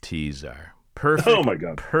NFTs are. Perfect, oh my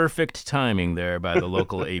God. Perfect timing there by the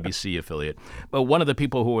local ABC affiliate. But one of the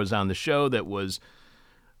people who was on the show that was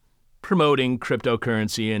promoting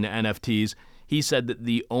cryptocurrency and NFTs, he said that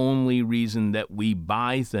the only reason that we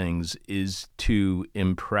buy things is to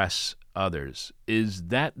impress others. Is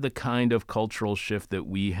that the kind of cultural shift that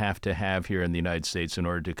we have to have here in the United States in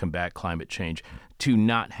order to combat climate change, to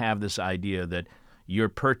not have this idea that your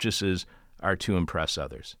purchases are to impress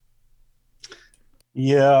others?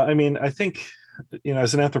 Yeah, I mean, I think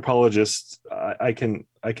as an anthropologist, I can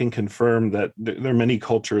confirm that there are many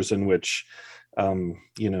cultures in which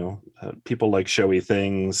people like showy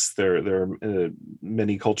things. There are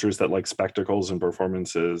many cultures that like spectacles and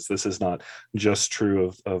performances. This is not just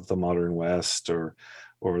true of the modern West or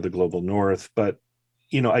the global North, but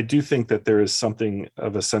I do think that there is something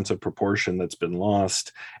of a sense of proportion that's been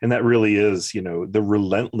lost. And that really is, the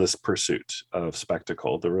relentless pursuit of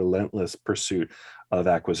spectacle, the relentless pursuit of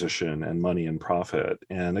acquisition and money and profit.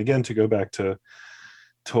 And again, to go back to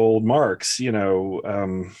old Marx,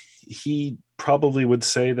 he probably would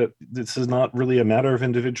say that this is not really a matter of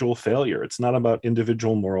individual failure. It's not about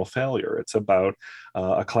individual moral failure. It's about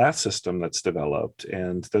a class system that's developed,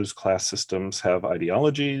 and those class systems have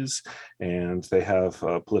ideologies, and they have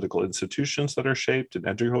political institutions that are shaped, and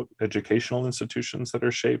educational institutions that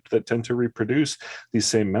are shaped, that tend to reproduce these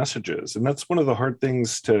same messages. And that's one of the hard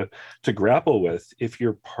things to grapple with if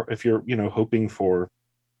you're hoping for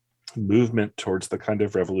movement towards the kind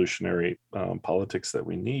of revolutionary politics that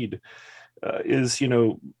we need. Is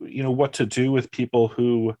what to do with people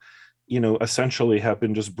who essentially have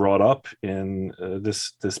been just brought up in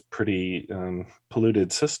this pretty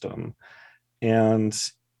polluted system, and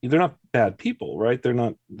they're not bad people, right?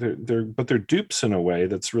 But they're dupes in a way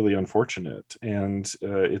that's really unfortunate. And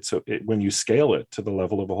when you scale it to the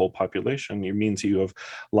level of a whole population, it means you have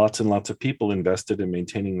lots and lots of people invested in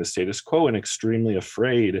maintaining the status quo and extremely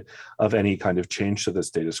afraid of any kind of change to the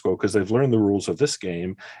status quo, because they've learned the rules of this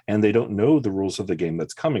game and they don't know the rules of the game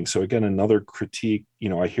that's coming. So again, another critique,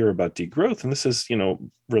 I hear about degrowth, and this is,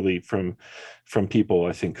 really from people,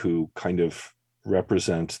 I think, who kind of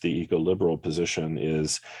represent the eco-liberal position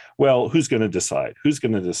is, well, who's going to decide? Who's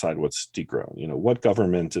going to decide what's degrown? What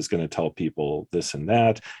government is going to tell people this and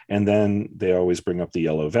that? And then they always bring up the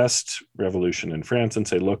yellow vest revolution in France and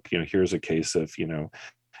say, look, here's a case of,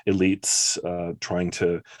 elites trying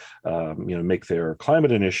to, make their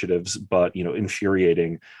climate initiatives, but,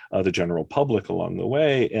 infuriating the general public along the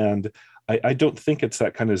way. And I don't think it's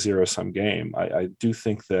that kind of zero-sum game. I do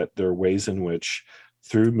think that there are ways in which,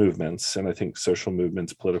 through movements, and I think social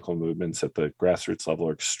movements, political movements at the grassroots level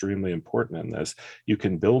are extremely important in this, you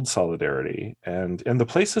can build solidarity. And the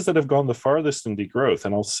places that have gone the farthest in degrowth,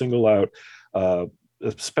 and I'll single out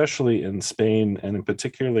especially in Spain and in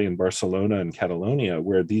particularly in Barcelona and Catalonia,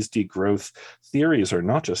 where these degrowth theories are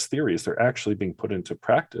not just theories, they're actually being put into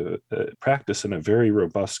practice in a very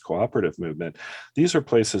robust cooperative movement. These are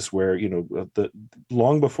places where,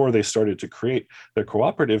 long before they started to create their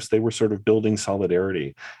cooperatives, they were sort of building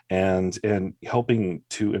solidarity and helping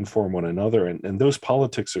to inform one another. And those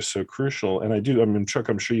politics are so crucial. And Chuck,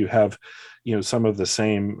 I'm sure you have, some of the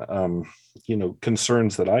same,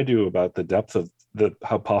 concerns that I do about the depth of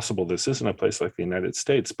how possible this is in a place like the United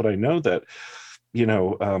States. But I know that,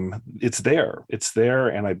 it's there,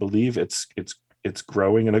 and I believe it's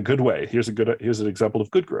growing in a good way. Here's an example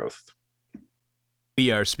of good growth. We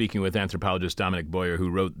are speaking with anthropologist Dominic Boyer, who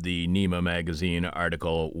wrote the NEMA magazine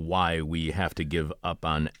article, Why We Have to Give Up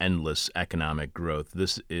on Endless Economic Growth.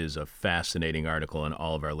 This is a fascinating article, and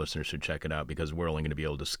all of our listeners should check it out, because we're only going to be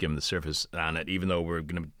able to skim the surface on it, even though we're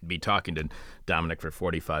going to be talking to Dominic for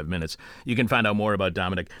 45 minutes. You can find out more about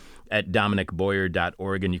Dominic at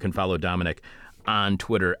dominicboyer.org, and you can follow Dominic on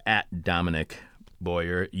Twitter at Dominic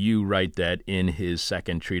Boyer. You write that in his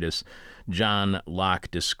second treatise, John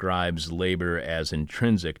Locke describes labor as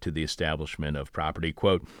intrinsic to the establishment of property.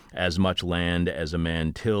 Quote, as much land as a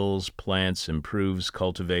man tills, plants, improves,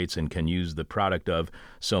 cultivates, and can use the product of,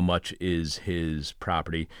 so much is his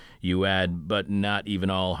property. You add, but not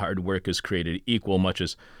even all hard work is created equal, much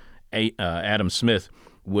as Adam Smith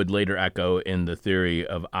would later echo in the theory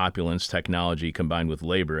of opulence. Technology combined with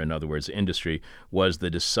labor, in other words, industry, was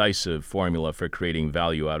the decisive formula for creating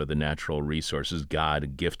value out of the natural resources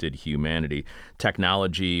God gifted humanity.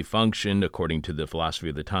 Technology functioned, according to the philosophy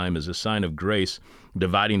of the time, as a sign of grace,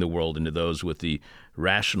 dividing the world into those with the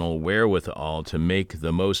rational wherewithal to make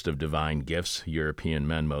the most of divine gifts, European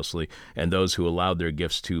men mostly, and those who allowed their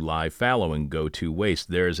gifts to lie fallow and go to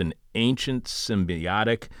waste. There is an ancient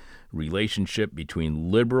symbiotic relationship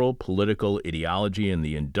between liberal political ideology and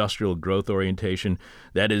the industrial growth orientation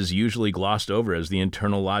that is usually glossed over as the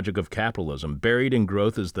internal logic of capitalism. Buried in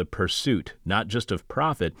growth is the pursuit, not just of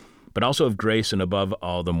profit, but also of grace, and above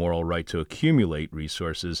all, the moral right to accumulate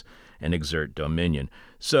resources and exert dominion.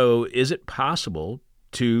 So is it possible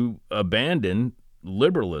to abandon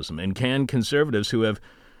liberalism? And can conservatives who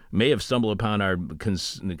may have stumbled upon our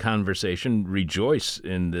conversation rejoice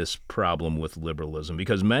in this problem with liberalism?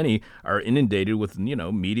 Because many are inundated with,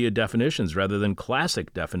 media definitions rather than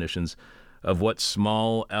classic definitions of what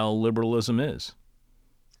small L liberalism is.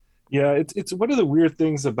 Yeah, it's one of the weird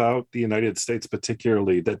things about the United States,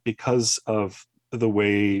 particularly that because of the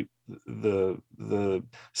way the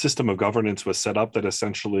system of governance was set up, that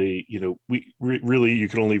essentially, really you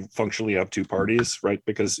can only functionally have two parties, right?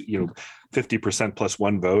 Because 50% plus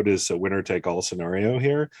one vote is a winner take all scenario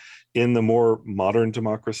here. In the more modern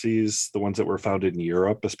democracies, the ones that were founded in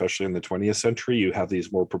Europe, especially in the 20th century, you have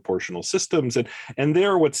these more proportional systems, and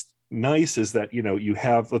there, what's nice is that you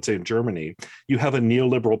have, let's say in Germany, you have a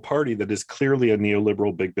neoliberal party that is clearly a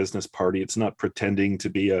neoliberal big business party. It's not pretending to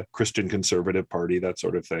be a Christian conservative party, that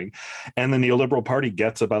sort of thing. And the neoliberal party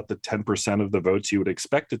gets about the 10% of the votes you would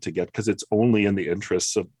expect it to get, because it's only in the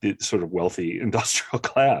interests of the sort of wealthy industrial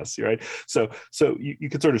class, right? So you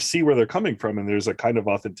can sort of see where they're coming from, and there's a kind of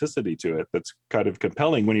authenticity to it that's kind of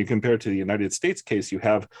compelling. When you compare to the United States case, you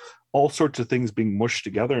have all sorts of things being mushed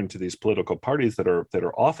together into these political parties that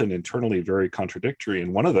are often internally very contradictory.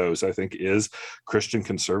 And one of those, I think, is Christian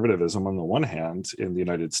conservatism on the one hand in the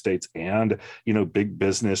United States, and big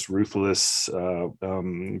business, ruthless,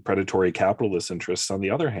 predatory capitalist interests on the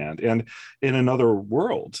other hand. And in another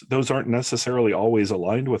world, those aren't necessarily always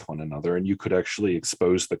aligned with one another, and you could actually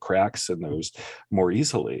expose the cracks in those more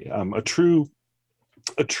easily. A true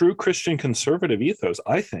Christian conservative ethos,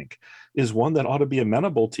 I think, is one that ought to be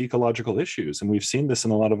amenable to ecological issues, and we've seen this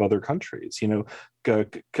in a lot of other countries.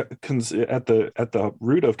 At the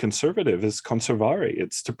root of conservative is conservare.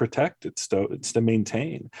 It's to protect. It's to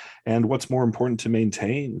maintain. And what's more important to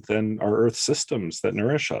maintain than our Earth systems that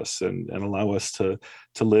nourish us and allow us to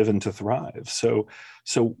live and to thrive? So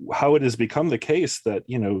how it has become the case that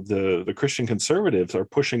the Christian conservatives are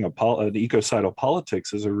pushing an ecocidal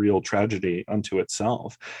politics is a real tragedy unto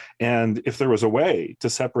itself. And if there was a way to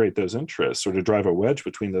separate those interests, or to drive a wedge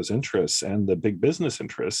between those interests and the big business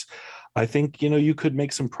interests, I think you could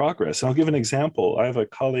make some progress. And I'll give an example. I have a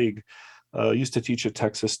colleague used to teach at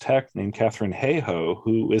Texas Tech named Catherine Hayhoe,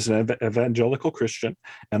 who is an evangelical Christian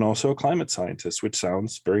and also a climate scientist, which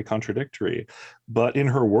sounds very contradictory. But in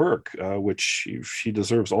her work, which she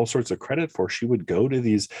deserves all sorts of credit for, she would go to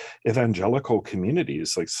these evangelical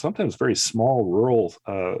communities, like sometimes very small rural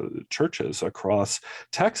churches across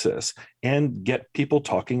Texas, and get people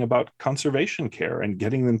talking about conservation care and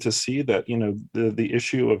getting them to see that the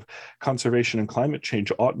issue of conservation and climate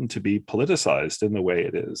change oughtn't to be politicized in the way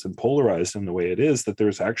it is and polarized in the way it is, that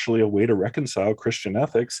there's actually a way to reconcile Christian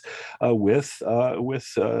ethics with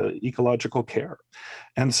ecological care.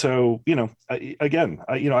 And so,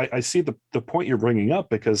 I see the point you're bringing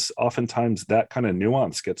up, because oftentimes that kind of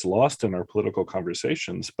nuance gets lost in our political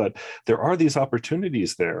conversations. But there are these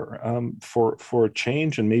opportunities there for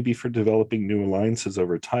change, and maybe for developing new alliances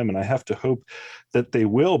over time. And I have to hope that they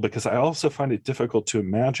will, because I also find it difficult to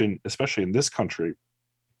imagine, especially in this country,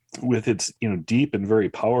 with its deep and very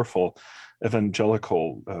powerful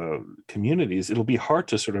evangelical communities, it'll be hard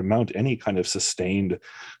to sort of mount any kind of sustained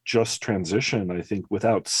just transition, I think,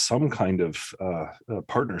 without some kind of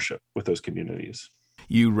partnership with those communities.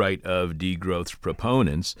 You write of degrowth's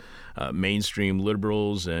proponents. Mainstream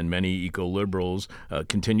liberals and many eco-liberals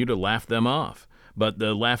continue to laugh them off. But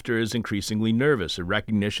the laughter is increasingly nervous, a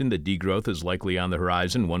recognition that degrowth is likely on the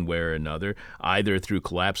horizon one way or another, either through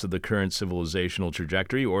collapse of the current civilizational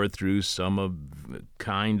trajectory or through some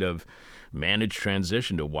kind of managed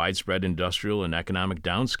transition to widespread industrial and economic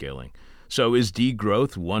downscaling. So is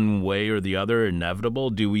degrowth one way or the other inevitable?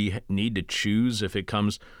 Do we need to choose if it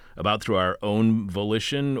comes about through our own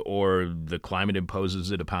volition or the climate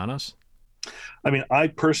imposes it upon us? I mean, I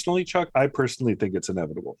personally think it's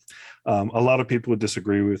inevitable. A lot of people would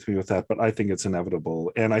disagree with me with that, but I think it's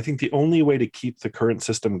inevitable. And I think the only way to keep the current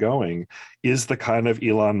system going is the kind of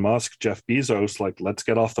Elon Musk, Jeff Bezos, like, let's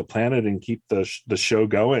get off the planet and keep the show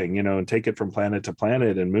going, and take it from planet to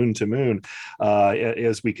planet and moon to moon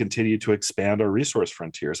as we continue to expand our resource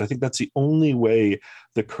frontiers. I think that's the only way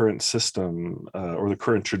the current system or the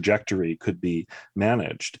current trajectory could be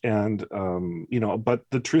managed. And, but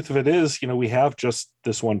the truth of it is, we have just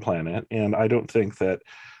this one planet, and I don't think that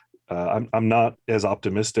I'm not as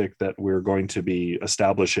optimistic that we're going to be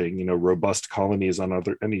establishing, robust colonies on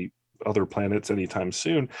any other planets anytime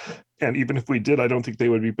soon. And even if we did, I don't think they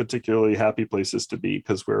would be particularly happy places to be,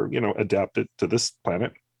 because we're, adapted to this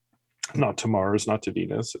planet, not to Mars, not to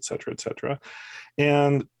Venus, et cetera, et cetera.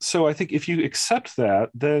 And so I think if you accept that,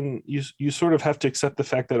 then you sort of have to accept the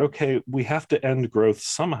fact that, okay, we have to end growth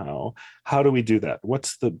somehow. How do we do that?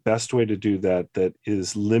 What's the best way to do that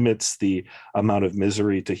limits the amount of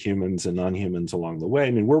misery to humans and non-humans along the way?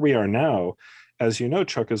 I mean, where we are now, as you know,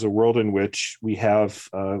 Chuck, is a world in which we have,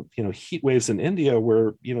 heat waves in India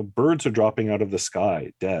where, birds are dropping out of the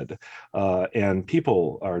sky dead, and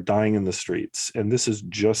people are dying in the streets. And this is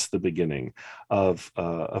just the beginning of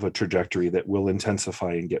a trajectory that will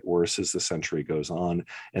intensify and get worse as the century goes on.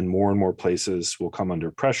 And more places will come under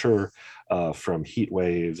pressure from heat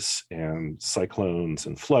waves and cyclones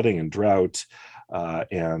and flooding and drought.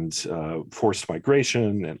 And forced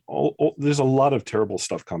migration, and there's a lot of terrible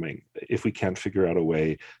stuff coming if we can't figure out a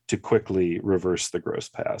way to quickly reverse the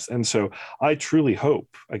growth path. And so I truly hope,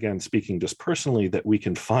 again, speaking just personally, that we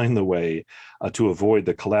can find the way to avoid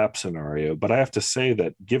the collapse scenario. But I have to say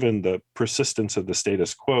that given the persistence of the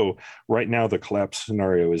status quo, right now the collapse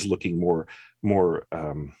scenario is looking more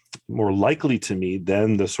likely to me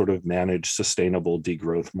than the sort of managed sustainable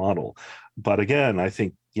degrowth model. But again, I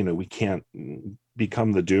think, we can't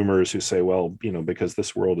become the doomers who say, well, because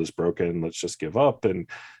this world is broken, let's just give up. And,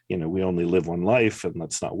 we only live one life and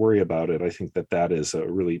let's not worry about it. I think that is a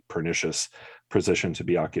really pernicious position to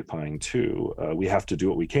be occupying too. We have to do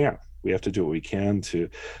what we can. We have to do what we can to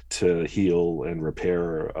heal and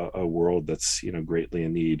repair a world that's, greatly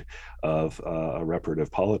in need of a reparative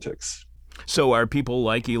politics. So are people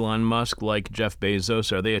like Elon Musk, like Jeff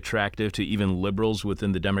Bezos, are they attractive to even liberals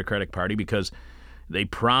within the Democratic Party? Because they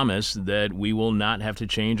promise that we will not have to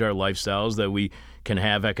change our lifestyles, that we can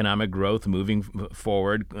have economic growth moving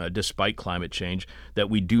forward despite climate change, that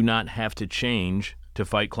we do not have to change to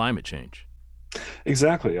fight climate change.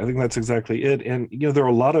 Exactly. I think that's exactly it. And, there are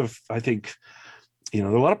a lot of, I think, there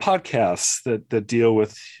are a lot of podcasts that deal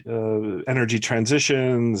with energy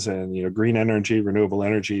transitions and, green energy, renewable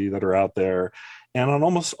energy that are out there. And on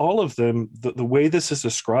almost all of them, the way this is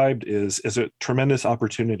described is a tremendous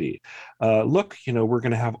opportunity. Look, we're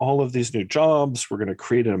going to have all of these new jobs. We're going to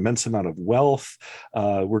create an immense amount of wealth.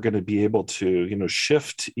 We're going to be able to,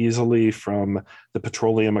 shift easily from the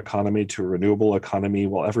petroleum economy to a renewable economy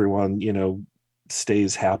while everyone,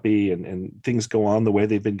 stays happy and things go on the way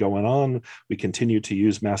they've been going on. We continue to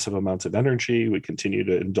use massive amounts of energy. We continue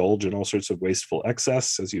to indulge in all sorts of wasteful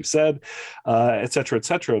excess, as you've said, et cetera, et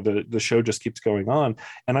cetera. The show just keeps going on.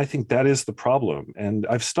 And I think that is the problem. And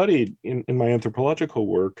I've studied in my anthropological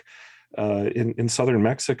work in southern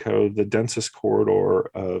Mexico, the densest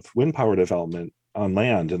corridor of wind power development on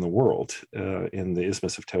land in the world, in the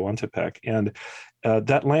Isthmus of Tehuantepec. And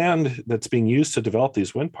that land that's being used to develop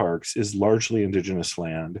these wind parks is largely indigenous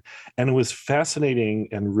land. And it was fascinating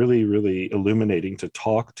and really, really illuminating to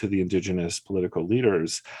talk to the indigenous political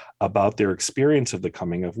leaders about their experience of the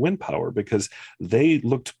coming of wind power, because they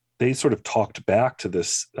sort of talked back to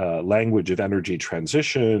this language of energy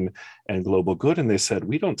transition and global good. And they said,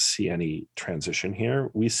 we don't see any transition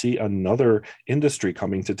here. We see another industry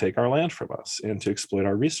coming to take our land from us and to exploit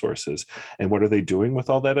our resources. And what are they doing with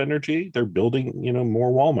all that energy? They're building,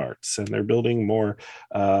 more Walmarts, and they're building more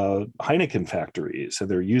Heineken factories.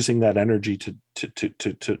 And they're using that energy to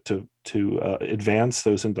advance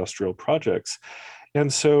those industrial projects.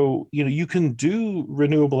 And so, you can do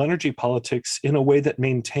renewable energy politics in a way that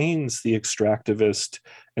maintains the extractivist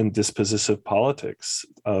and dispossessive politics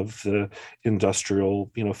of the industrial,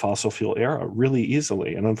 fossil fuel era really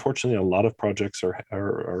easily. And unfortunately, a lot of projects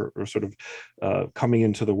are sort of coming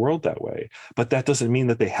into the world that way. But that doesn't mean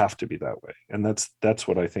that they have to be that way. And that's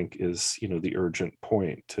what I think is, the urgent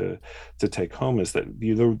point to take home, is that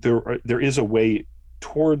there is a way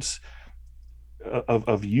towards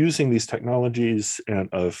of using these technologies and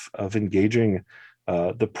of engaging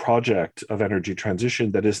the project of energy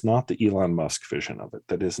transition that is not the Elon Musk vision of it,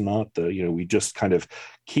 that is not the, we just kind of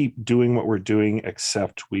keep doing what we're doing,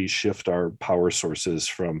 except we shift our power sources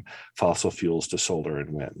from fossil fuels to solar and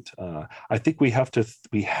wind. I think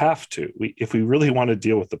if we really want to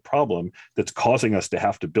deal with the problem that's causing us to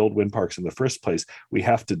have to build wind parks in the first place, we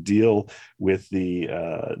have to deal with the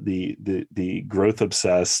growth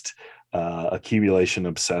obsessed, accumulation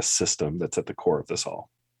obsessed system that's at the core of this all.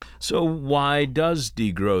 So why does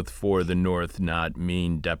degrowth for the North not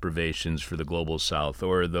mean deprivations for the global South,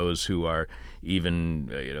 or those who are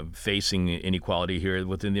even facing inequality here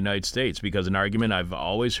within the United States? Because an argument I've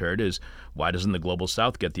always heard is, why doesn't the global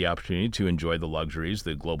South get the opportunity to enjoy the luxuries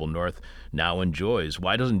the global North now enjoys?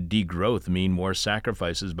 Why doesn't degrowth mean more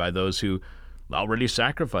sacrifices by those who already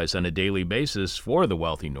sacrifice on a daily basis for the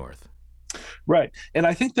wealthy North? Right. And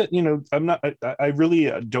I think that, I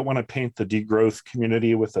really don't want to paint the degrowth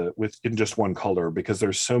community with in just one color, because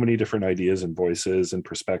there's so many different ideas and voices and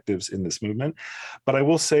perspectives in this movement. But I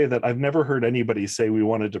will say that I've never heard anybody say we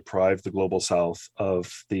want to deprive the global South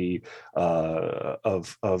of the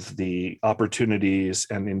opportunities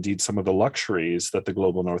and indeed some of the luxuries that the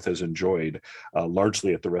global North has enjoyed,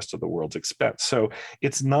 largely at the rest of the world's expense. So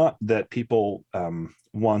it's not that people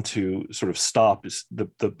want to sort of stop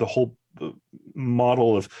the whole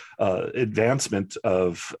model of advancement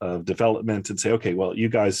of development and say, okay, well, you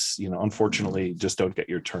guys, unfortunately, just don't get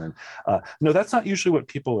your turn. No, that's not usually what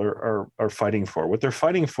people are fighting for. What they're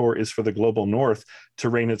fighting for is for the global North to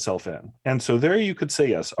rein itself in. And so there you could say,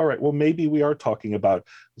 yes, all right, well, maybe we are talking about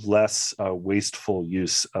less wasteful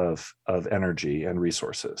use of energy and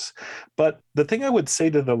resources. But the thing I would say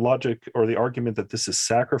to the logic or the argument that this is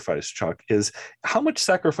sacrifice, Chuck, is how much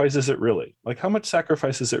sacrifice is it really? Like, how much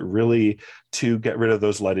sacrifice is it really to get rid of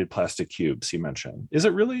those lighted plastic cubes you mentioned? Is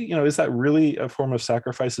it really, is that really a form of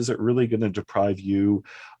sacrifice? Is it really going to deprive you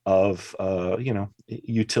of,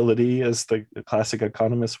 utility, as the classic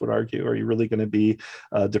economists would argue? Are you really going to be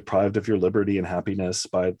deprived of your liberty and happiness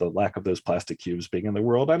by the lack of those plastic cubes being in the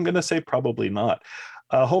world? I'm going to say probably not.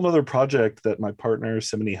 A whole other project that my partner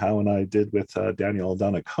Simony Howe and I did with Daniel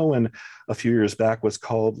Aldana Cohen a few years back was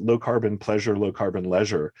called Low Carbon Pleasure, Low Carbon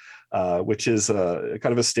Leisure, which is a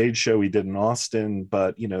kind of a stage show we did in Austin,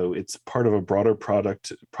 but it's part of a broader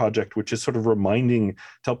project, which is sort of to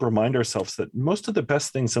help remind ourselves that most of the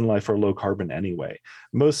best things in life are low carbon anyway.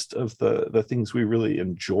 Most of the things we really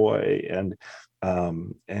enjoy and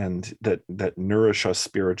that nourish us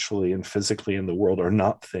spiritually and physically in the world are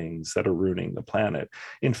not things that are ruining the planet.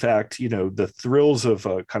 In fact, the thrills of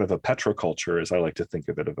a kind of a petroculture, as I like to think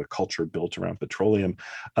of it, of a culture built around petroleum,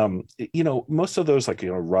 most of those, like,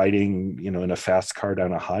 riding, in a fast car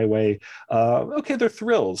down a highway, okay, they're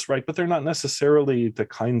thrills, right? But they're not necessarily the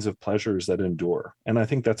kinds of pleasures that endure. And I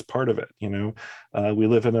think that's part of it. We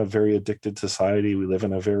live in a very addicted society. We live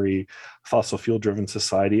in a very fossil fuel driven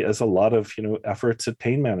society, as a lot of, efforts at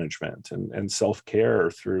pain management and self-care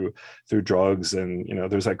through drugs. And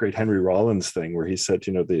there's that great Henry Rollins thing where he said,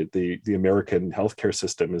 the American healthcare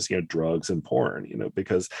system is drugs and porn,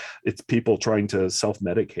 because it's people trying to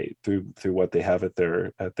self-medicate through what they have at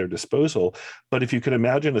their disposal. But if you could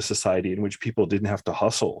imagine a society in which people didn't have to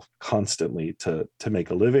hustle constantly to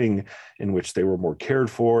make a living, in which they were more cared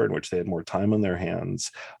for, in which they had more time on their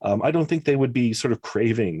hands, I don't think they would be sort of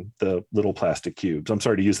craving the little plastic cubes. I'm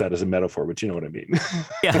sorry to use that as a metaphor, but you know what I mean.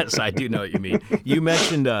 Yes, I do know what you mean. You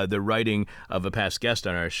mentioned the writing of a past guest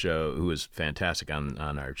on our show, who was fantastic on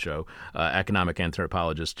our show, economic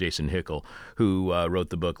anthropologist Jason Hickel, who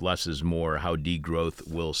wrote the book Less is More: How Degrowth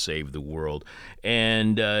Will Save the World.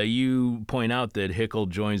 And you point out that Hickel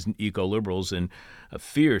joins eco-liberals in a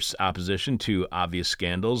fierce opposition to obvious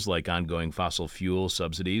scandals like ongoing fossil fuel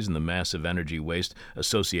subsidies and the massive energy waste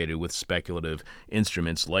associated with speculative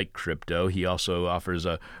instruments like crypto. He also offers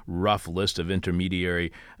a rough list of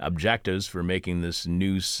intermediary objectives for making this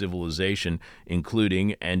new civilization,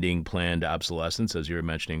 including ending planned obsolescence, as you were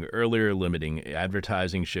mentioning earlier, limiting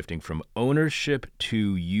advertising, shifting from ownership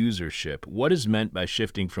to usership. What is meant by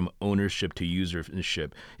shifting from ownership to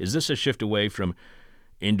usership? Is this a shift away from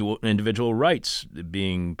individual rights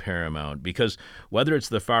being paramount? Because whether it's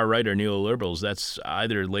the far right or neoliberals, that's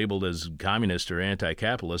either labeled as communist or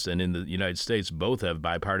anti-capitalist, and in the United States both have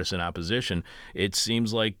bipartisan opposition. It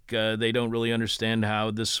seems like they don't really understand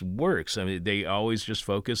how this works. I mean, they always just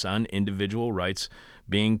focus on individual rights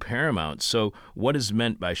being paramount. So what is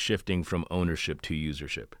meant by shifting from ownership to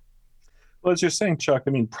usership? Well, as you're saying, Chuck,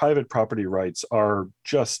 I mean, private property rights are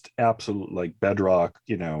just absolute, like, bedrock,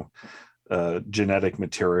 genetic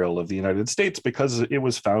material of the United States, because it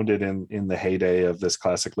was founded in the heyday of this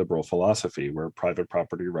classic liberal philosophy, where private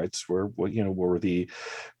property rights were the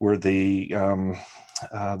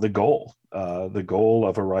goal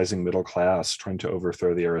of a rising middle class trying to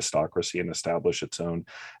overthrow the aristocracy and establish its own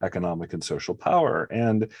economic and social power.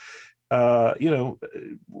 And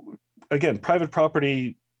again, private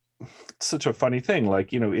property, such a funny thing,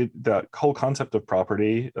 like, the whole concept of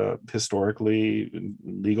property, historically,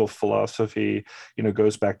 legal philosophy,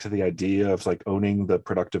 goes back to the idea of, like, owning the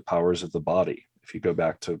productive powers of the body, if you go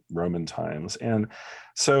back to Roman times. And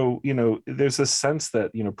so, there's this sense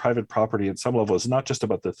that, private property at some level is not just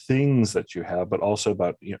about the things that you have, but also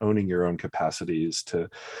about owning your own capacities to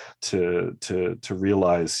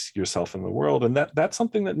realize yourself in the world. And that's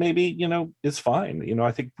something that maybe, is fine.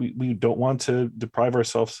 I think we don't want to deprive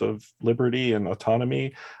ourselves of liberty and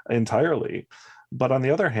autonomy entirely. But on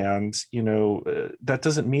the other hand, that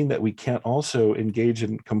doesn't mean that we can't also engage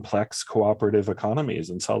in complex cooperative economies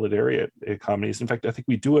and solidarity economies. In fact, I think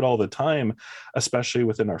we do it all the time, especially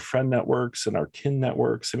within our friend networks and our kin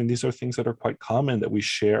networks. I mean, these are things that are quite common that we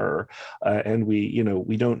share, and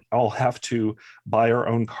we don't all have to buy our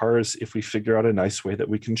own cars if we figure out a nice way that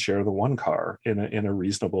we can share the one car in a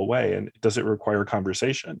reasonable way. And does it require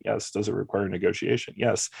conversation? Yes. Does it require negotiation?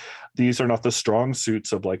 Yes. These are not the strong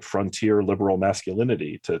suits of like frontier liberal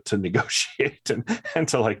masculinity to negotiate and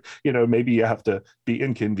to like, maybe you have to be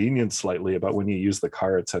inconvenienced slightly about when you use the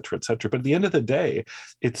car, et cetera, et cetera. But at the end of the day,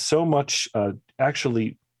 it's so much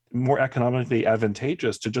actually more economically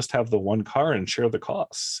advantageous to just have the one car and share the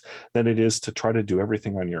costs than it is to try to do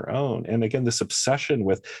everything on your own. And again, this obsession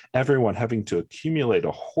with everyone having to accumulate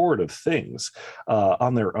a hoard of things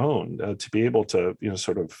on their own to be able to,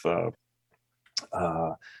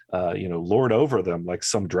 lord over them like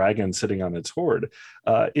some dragon sitting on its hoard,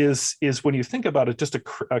 is when you think about it, just a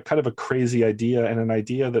kind of a crazy idea, and an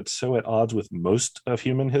idea that's so at odds with most of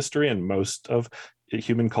human history and most of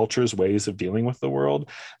human culture's ways of dealing with the world,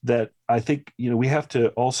 that I think we have to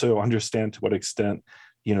also understand to what extent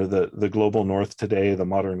the global north today, the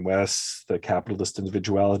modern west, the capitalist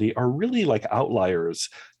individuality are really like outliers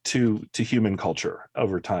to human culture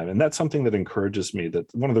over time. And that's something that encourages me, that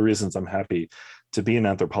one of the reasons I'm happy to be an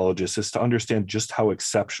anthropologist is to understand just how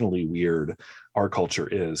exceptionally weird our culture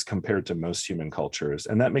is compared to most human cultures.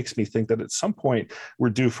 And that makes me think that at some point we're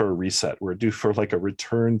due for a reset. We're due for like a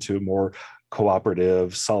return to a more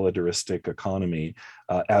cooperative, solidaristic economy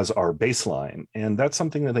as our baseline. And that's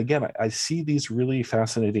something that, again, I see these really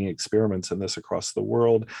fascinating experiments in this across the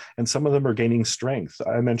world, and some of them are gaining strength.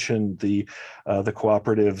 I mentioned the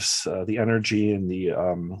cooperatives, the energy and the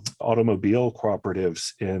automobile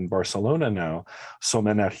cooperatives in Barcelona now, Som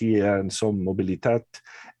Energia and Som Mobilitat.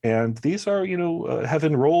 And these are, have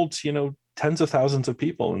enrolled, tens of thousands of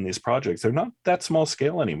people in these projects. They're not that small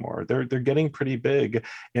scale anymore. They're getting pretty big,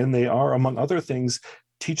 and they are, among other things,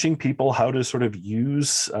 teaching people how to sort of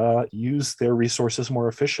use their resources more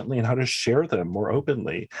efficiently and how to share them more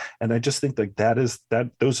openly. And I just think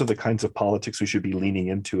that those are the kinds of politics we should be leaning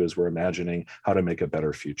into as we're imagining how to make a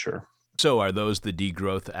better future. So are those the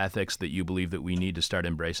degrowth ethics that you believe that we need to start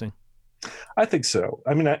embracing? I think so.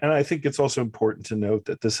 I mean, and I think it's also important to note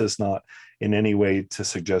that this is not in any way to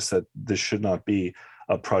suggest that this should not be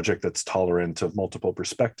a project that's tolerant of multiple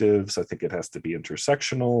perspectives. I think it has to be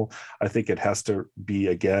intersectional. I think it has to be,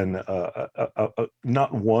 again,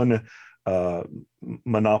 not one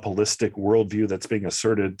monopolistic worldview that's being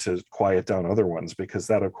asserted to quiet down other ones, because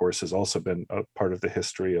that, of course, has also been a part of the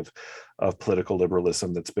history of political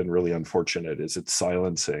liberalism that's been really unfortunate, is its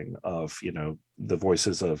silencing of the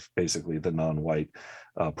voices of basically the non-white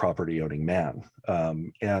property owning man.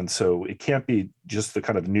 And so it can't be just the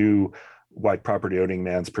kind of new white property owning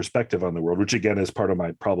man's perspective on the world, which again is part of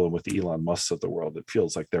my problem with the Elon Musks of the world. It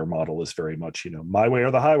feels like their model is very much, my way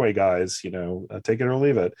or the highway, guys, take it or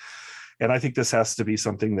leave it. And I think this has to be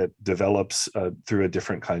something that develops through a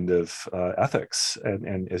different kind of ethics,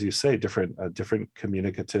 and as you say, different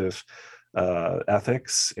communicative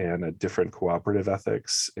ethics and a different cooperative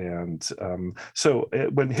ethics. And so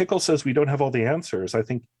when Hickel says we don't have all the answers, I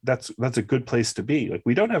think that's a good place to be. Like,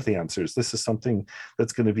 we don't have the answers. This is something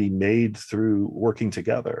that's going to be made through working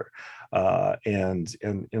together, and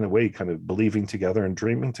in a way kind of believing together and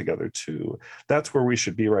dreaming together too. That's where we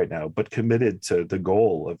should be right now, but committed to the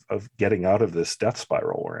goal of getting out of this death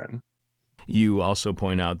spiral we're in. You also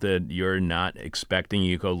point out that you're not expecting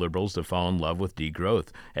eco-liberals to fall in love with degrowth,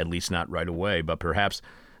 at least not right away, but perhaps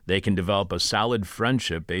they can develop a solid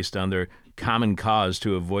friendship based on their common cause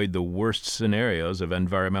to avoid the worst scenarios of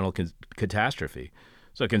environmental catastrophe.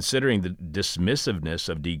 So considering the dismissiveness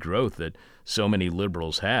of degrowth that so many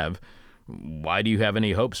liberals have, why do you have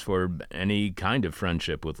any hopes for any kind of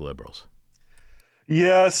friendship with liberals?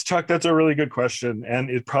 Yes, Chuck, that's a really good question. And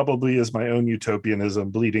it probably is my own utopianism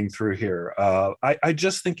bleeding through here. I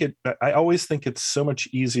just think I always think it's so much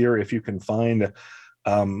easier if you can find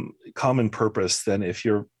common purpose than if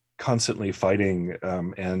you're constantly fighting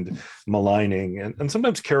and maligning and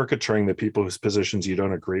sometimes caricaturing the people whose positions you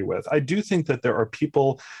don't agree with. I do think that there are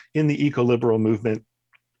people in the eco-liberal movement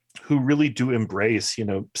who really do embrace,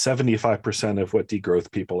 75% of what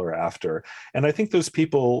degrowth people are after. And I think those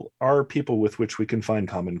people are people with which we can find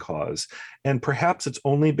common cause. And perhaps it's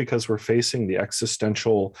only because we're facing the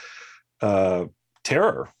existential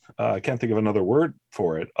terror, I can't think of another word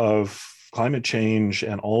for it, of climate change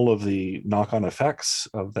and all of the knock-on effects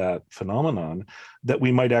of that phenomenon, that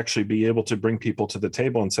we might actually be able to bring people to the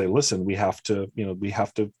table and say, listen, we have to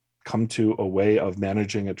come to a way of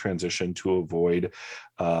managing a transition to avoid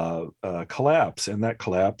collapse. And that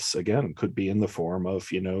collapse, again, could be in the form of,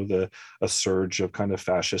 a surge of kind of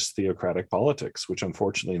fascist theocratic politics, which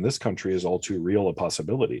unfortunately in this country is all too real a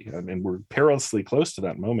possibility. I mean, we're perilously close to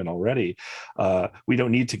that moment already. We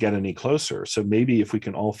don't need to get any closer. So maybe if we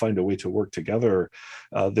can all find a way to work together,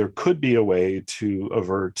 there could be a way to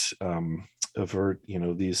avert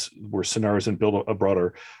these worst scenarios and build a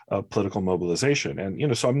broader political mobilization.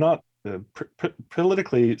 And so I'm not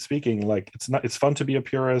politically speaking, like it's fun to be a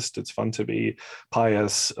purist, it's fun to be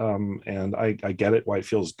pious, and I get it why it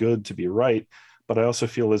feels good to be right, but I also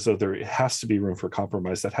feel as though there has to be room for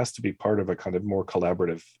compromise. That has to be part of a kind of more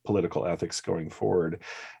collaborative political ethics going forward.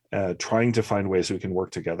 Trying to find ways we can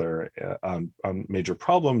work together on major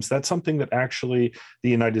problems. That's something that actually the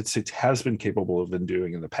United States has been capable of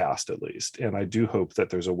doing in the past, at least. And I do hope that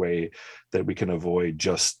there's a way that we can avoid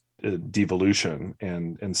just devolution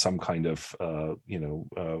and some kind of kind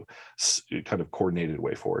of coordinated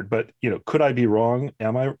way forward. But could I be wrong?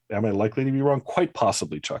 Am I likely to be wrong? Quite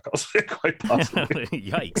possibly, Chuck. I'll say quite possibly.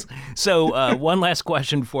 Yikes. So one last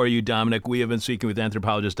question for you, Dominic. We have been speaking with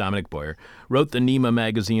anthropologist Dominic Boyer. Wrote the NEMA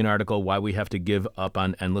magazine article, Why We Have to Give Up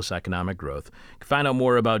on Endless Economic Growth. You can find out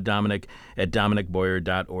more about Dominic at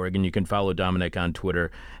dominicboyer.org, and you can follow Dominic on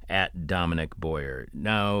Twitter at Dominic Boyer.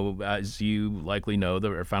 Now, as you likely know,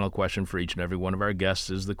 our final question for each and every one of our guests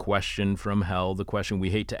is the question from hell, the question we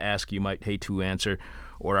hate to ask, you might hate to answer,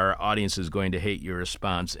 or our audience is going to hate your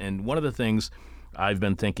response. And one of the things I've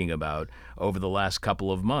been thinking about over the last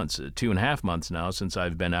couple of months, 2.5 months now since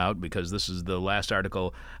I've been out, because this is the last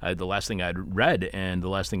article, the last thing I'd read and the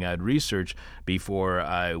last thing I'd researched before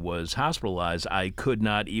I was hospitalized. I could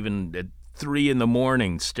not even at 3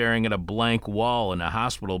 a.m, staring at a blank wall in a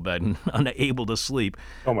hospital bed and unable to sleep.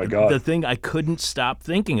 Oh my God. The thing I couldn't stop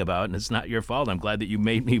thinking about, and it's not your fault, I'm glad that you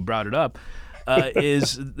made me brought it up,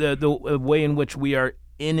 is the way in which we are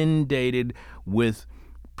inundated with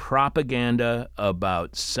propaganda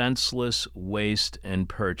about senseless waste and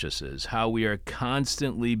purchases, how we are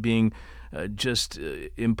constantly being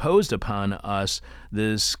imposed upon us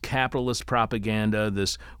this capitalist propaganda,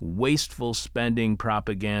 this wasteful spending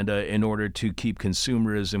propaganda in order to keep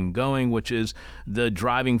consumerism going, which is the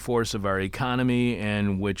driving force of our economy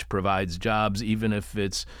and which provides jobs, even if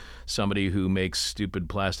it's somebody who makes stupid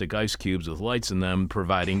plastic ice cubes with lights in them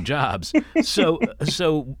providing jobs. So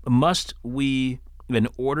must we, in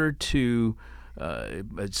order to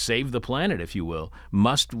save the planet, if you will,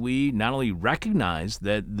 must we not only recognize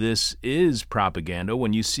that this is propaganda,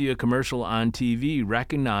 when you see a commercial on TV,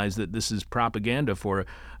 recognize that this is propaganda for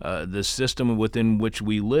the system within which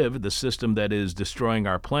we live, the system that is destroying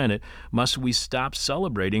our planet? Must we stop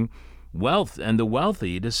celebrating wealth and the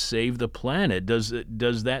wealthy to save the planet? Does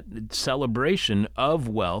that celebration of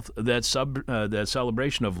wealth, that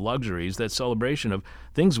celebration of luxuries, that celebration of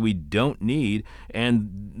things we don't need,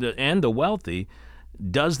 and the wealthy,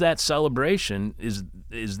 does that celebration, is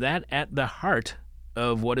that at the heart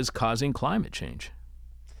of what is causing climate change?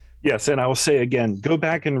 Yes, and I will say again, go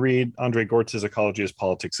back and read Andre Gortz's Ecology as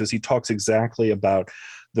Politics, as he talks exactly about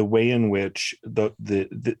the way in which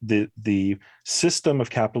the system of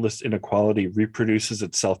capitalist inequality reproduces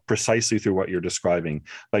itself precisely through what you're describing,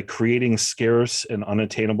 by creating scarce and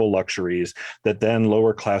unattainable luxuries that then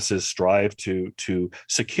lower classes strive to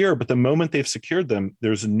secure. But the moment they've secured them,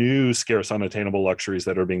 there's new scarce, unattainable luxuries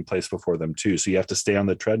that are being placed before them too. So you have to stay on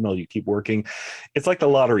the treadmill, you keep working. It's like the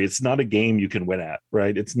lottery. It's not a game you can win at,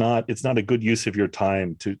 right? It's not a good use of your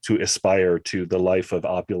time to aspire to the life of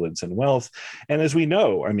opulence and wealth. And as we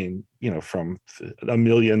know, I mean, from a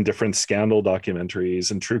million different scandal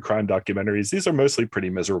documentaries and true crime documentaries, these are mostly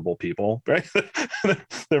pretty miserable people, right?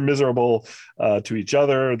 They're miserable to each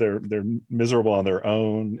other. They're miserable on their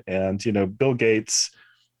own. And, Bill Gates,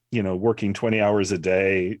 working 20 hours a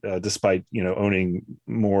day, despite, owning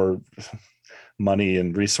more money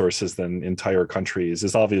and resources than entire countries,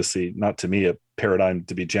 is obviously not, to me, a paradigm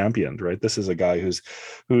to be championed, right? This is a guy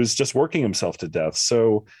who's just working himself to death.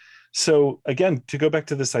 So again, to go back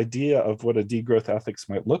to this idea of what a degrowth ethics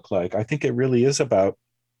might look like, I think it really is about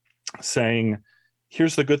saying,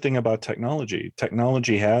 here's the good thing about technology.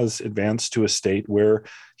 Technology has advanced to a state where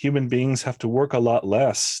human beings have to work a lot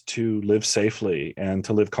less to live safely and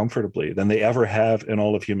to live comfortably than they ever have in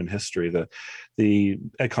all of human history. The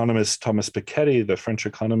economist Thomas Piketty, the French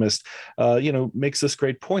economist, makes this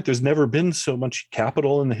great point. There's never been so much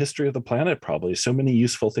capital in the history of the planet, probably, so many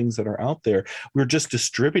useful things that are out there. We're just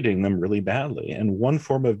distributing them really badly. And one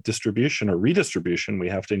form of distribution or redistribution we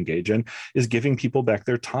have to engage in is giving people back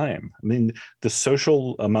their time. I mean, the social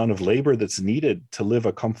social amount of labor that's needed to live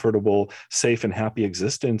a comfortable, safe, and happy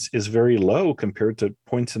existence is very low compared to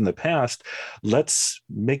points in the past. Let's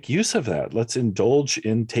make use of that. Let's indulge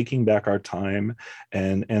in taking back our time.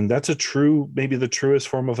 And that's maybe the truest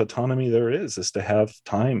form of autonomy there is to have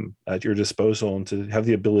time at your disposal and to have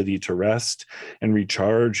the ability to rest and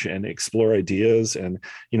recharge and explore ideas and,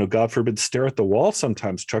 God forbid, stare at the wall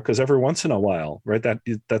sometimes, Chuck, because every once in a while, right,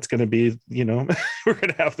 that's going to be, we're going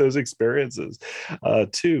to have those experiences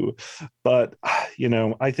too. But,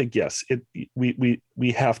 I think, yes,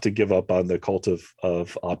 we have to give up on the cult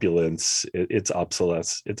of opulence. It's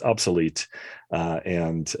obsolete,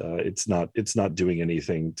 and it's not doing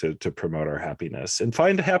anything to promote our happiness, and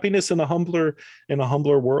find happiness in a humbler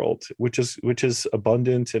world, which is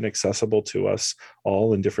abundant and accessible to us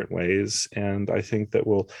all in different ways. And I think that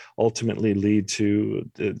will ultimately lead to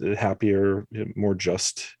the happier, more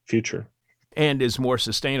just future. And is more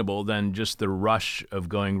sustainable than just the rush of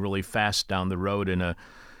going really fast down the road in a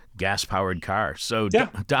gas-powered car. So, yeah.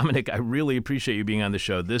 Dominic, I really appreciate you being on the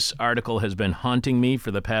show. This article has been haunting me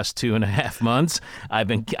for the past 2.5 months.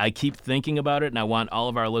 I keep thinking about it, and I want all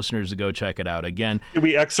of our listeners to go check it out. Again, do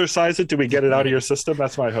we exercise it? Do we get it out of your system?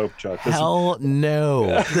 That's my hope, Chuck. Hell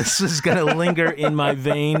no. This is going to linger in my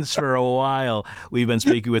veins for a while. We've been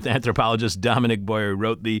speaking with anthropologist Dominic Boyer, who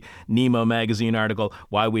wrote the Nemo magazine article,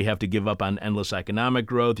 Why We Have to Give Up on Endless Economic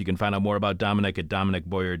Growth. You can find out more about Dominic at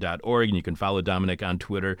dominicboyer.org, and you can follow Dominic on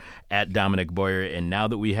Twitter at Dominic Boyer. And now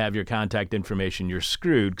that we have your contact information, you're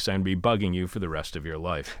screwed because I'm going to be bugging you for the rest of your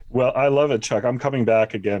life. Well, I love it, Chuck. I'm coming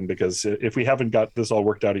back again because if we haven't got this all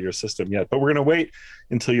worked out of your system yet, but we're going to wait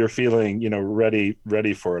until you're feeling,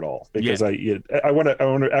 ready for it all. Because I want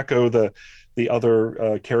to echo the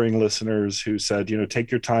other caring listeners who said, take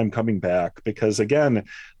your time coming back, because again,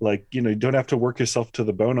 you don't have to work yourself to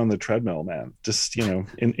the bone on the treadmill, man. Just,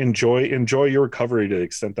 enjoy your recovery to the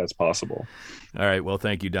extent that's possible. All right. Well,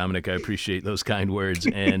 thank you, Dominic. I appreciate those kind words.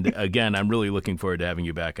 And again, I'm really looking forward to having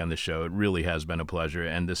you back on the show. It really has been a pleasure.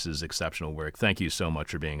 And this is exceptional work. Thank you so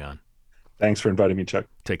much for being on. Thanks for inviting me, Chuck.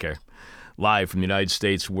 Take care. Live from the United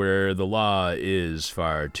States, where the law is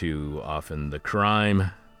far too often the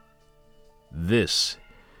crime. This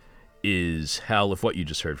is hell. If what you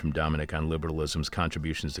just heard from Dominic on liberalism's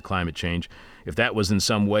contributions to climate change, if that was in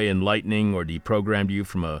some way enlightening or deprogrammed you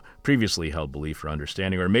from a previously held belief or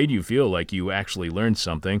understanding, or made you feel like you actually learned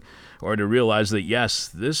something, or to realize that, yes,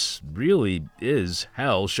 this really is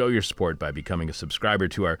hell, show your support by becoming a subscriber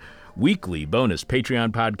to our weekly bonus Patreon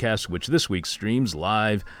podcast, which this week streams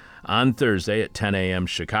live on Thursday at 10 a.m.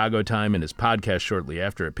 Chicago time and is podcast shortly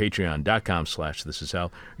after at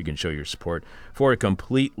patreon.com/thisishell. You can show your support for a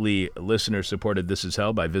completely listener-supported This Is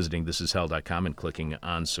Hell by visiting thisishell.com and clicking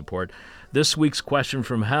on support. This week's question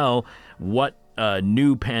from hell: what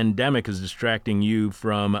new pandemic is distracting you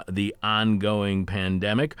from the ongoing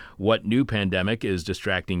pandemic? What new pandemic is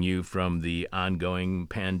distracting you from the ongoing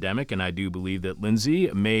pandemic? And I do believe that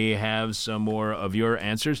Lindsay may have some more of your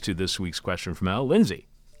answers to this week's question from hell. Lindsay.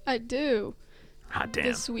 I do. Hot damn.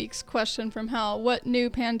 This week's question from hell: what new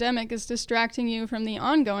pandemic is distracting you from the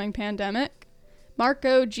ongoing pandemic?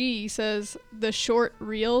 Marco G says the short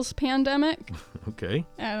reels pandemic. Okay.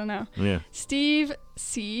 I don't know. Yeah. Steve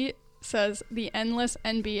C says the endless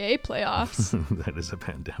NBA playoffs. That is a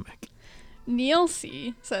pandemic. Neil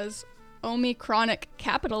C says Omicronic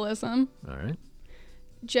capitalism. All right.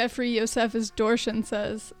 Jeffrey Josephus Dorshan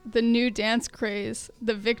says the new dance craze,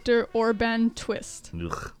 the Viktor Orban twist.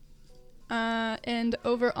 Ugh. And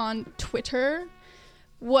over on Twitter,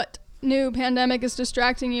 what new pandemic is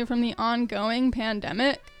distracting you from the ongoing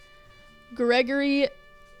pandemic? Gregory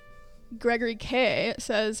K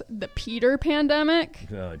says the Peter pandemic.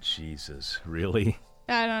 Oh, Jesus. Really?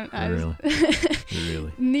 Really?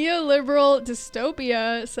 Really? Neoliberal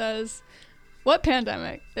dystopia says, what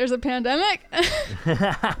pandemic? There's a pandemic?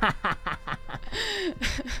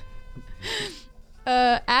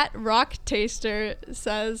 At Rock Taster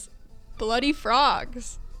says, bloody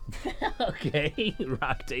frogs. Okay.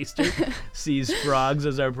 Rock Taster sees frogs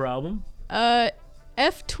as our problem.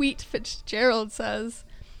 F. Tweet Fitzgerald says,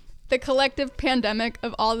 the collective pandemic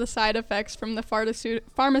of all the side effects from the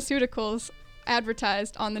pharmaceuticals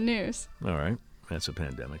advertised on the news. All right. That's a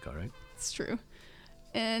pandemic. All right. It's true.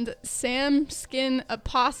 And Sam Skin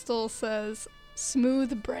Apostle says,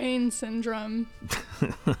 smooth brain syndrome.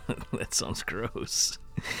 That sounds gross.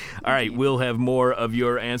 All right, we'll have more of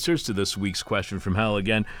your answers to this week's question from hell.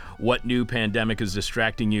 Again, what new pandemic is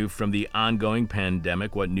distracting you from the ongoing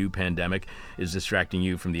pandemic? What new pandemic is distracting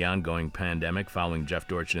you from the ongoing pandemic? Following Jeff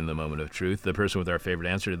Dorchin in the Moment of Truth. The person with our favorite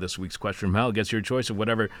answer to this week's question from hell gets your choice of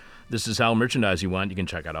whatever This Is Hell merchandise you want. You can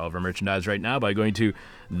check out all of our merchandise right now by going to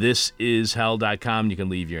thisishell.com. You can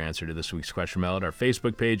leave your answer to this week's question from hell at our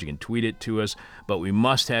Facebook page. You can tweet it to us, but we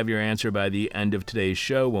must have your answer by the end of today's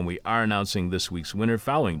show when we are announcing this week's winner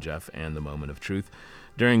following Jeff and the Moment of Truth.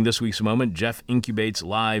 During this week's moment, Jeff incubates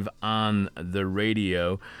live on the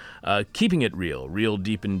radio, keeping it real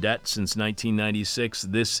deep in debt since 1996.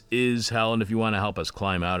 This is hell, and if you want to help us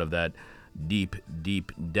climb out of that deep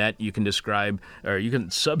debt, you can subscribe to our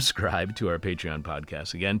Patreon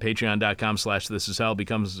podcast. Again, patreon.com/thisishell.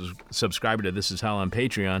 Become a subscriber to This Is Hell on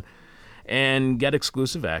Patreon and get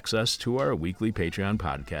exclusive access to our weekly Patreon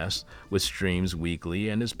podcast with streams weekly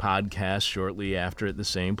and his podcast shortly after at the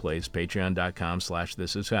same place,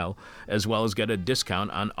 patreon.com/thisishell, as well as get a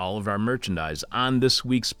discount on all of our merchandise. On this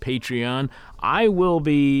week's Patreon, I will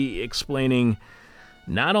be explaining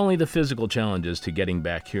not only the physical challenges to getting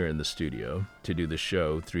back here in the studio to do the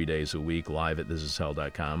show 3 days a week live at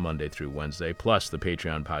thisishell.com, Monday through Wednesday, plus the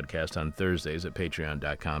Patreon podcast on Thursdays at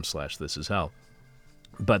patreon.com/thisishell.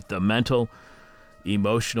 But the mental,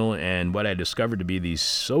 emotional, and what I discovered to be these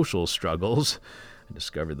social struggles, I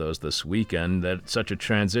discovered those this weekend, that such a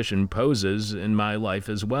transition poses in my life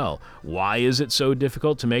as well. Why is it so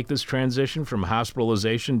difficult to make this transition from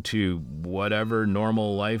hospitalization to whatever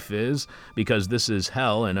normal life is? Because this is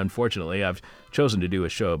hell, and unfortunately I've chosen to do a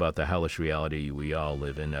show about the hellish reality we all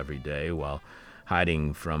live in every day while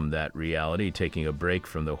hiding from that reality. Taking a break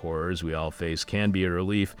from the horrors we all face can be a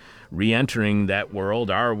relief. Re-entering that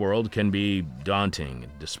world, our world, can be daunting,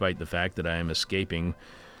 despite the fact that I am escaping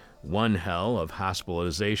one hell of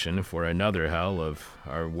hospitalization for another hell of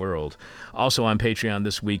our world. Also on Patreon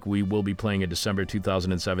this week, we will be playing a December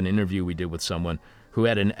 2007 interview we did with someone who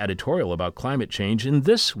had an editorial about climate change in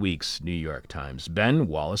this week's New York Times, Ben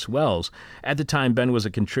Wallace Wells. At the time, Ben was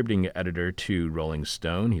a contributing editor to Rolling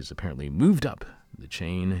Stone. He's apparently moved up the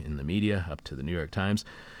chain in the media, up to the New York Times.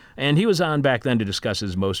 And he was on back then to discuss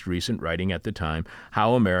his most recent writing at the time,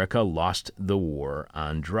 How America Lost the War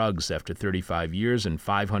on Drugs. After 35 years and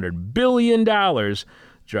 $500 billion,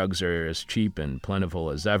 drugs are as cheap and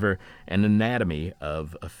plentiful as ever, an anatomy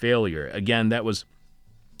of a failure. Again, that was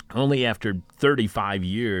only after 35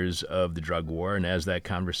 years of the drug war, and as that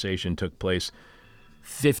conversation took place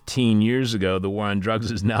 15 years ago, the war on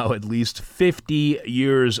drugs is now at least 50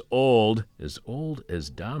 years old as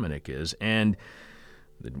Dominic is, and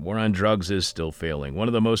the war on drugs is still failing. One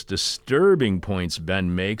of the most disturbing points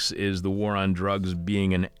Ben makes is the war on drugs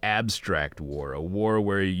being an abstract war, a war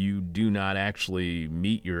where you do not actually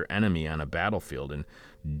meet your enemy on a battlefield and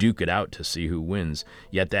duke it out to see who wins.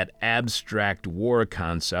 Yet that abstract war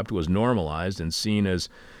concept was normalized and seen as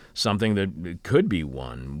something that could be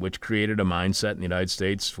won, which created a mindset in the United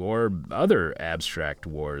States for other abstract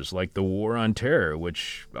wars, like the war on terror,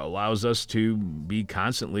 which allows us to be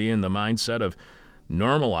constantly in the mindset of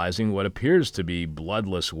normalizing what appears to be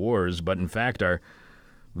bloodless wars, but in fact are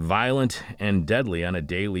violent and deadly on a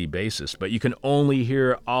daily basis. But you can only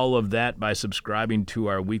hear all of that by subscribing to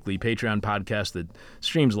our weekly Patreon podcast that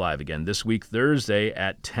streams live again this week, Thursday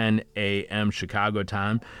at 10 a.m. Chicago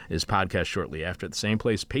time. Is podcast shortly after at the same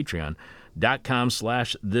place,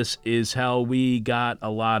 patreon.com/thisishell. We got a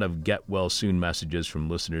lot of get well soon messages from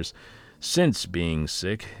listeners since being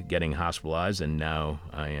sick, getting hospitalized, and now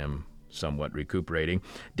I am somewhat recuperating.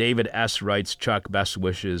 David S. writes, Chuck, best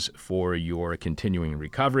wishes for your continuing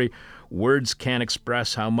recovery. Words can't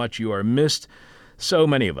express how much you are missed. So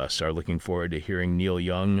many of us are looking forward to hearing Neil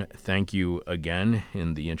Young thank you again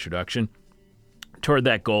in the introduction. Toward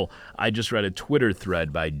that goal, I just read a Twitter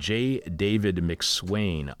thread by J. David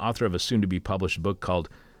McSwain, author of a soon-to-be-published book called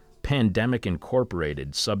Pandemic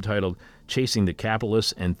Incorporated, subtitled Chasing the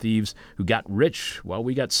Capitalists and Thieves Who Got Rich While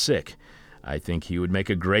We Got Sick. I think he would make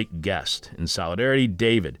a great guest. In solidarity,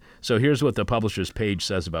 David. So here's what the publisher's page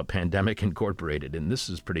says about Pandemic Incorporated, and this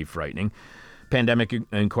is pretty frightening. Pandemic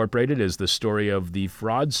Incorporated is the story of the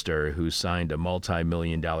fraudster who signed a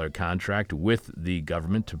multi-million-dollar contract with the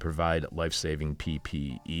government to provide life-saving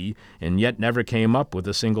PPE and yet never came up with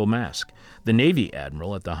a single mask. The Navy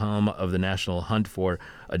admiral at the helm of the national hunt for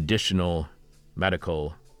additional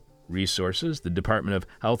medical resources, the Department of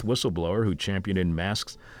Health whistleblower who championed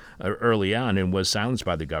masks early on and was silenced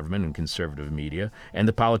by the government and conservative media, and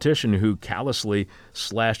the politician who callously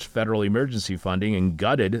slashed federal emergency funding and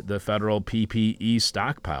gutted the federal PPE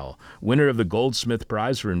stockpile. Winner of the Goldsmith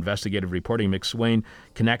Prize for Investigative Reporting, McSwain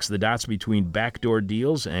connects the dots between backdoor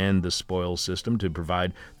deals and the spoils system to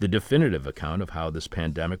provide the definitive account of how this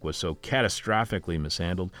pandemic was so catastrophically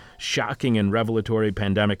mishandled. Shocking and revelatory.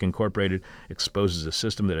 Pandemic Incorporated exposes a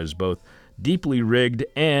system that is both deeply rigged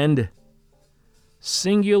and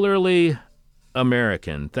singularly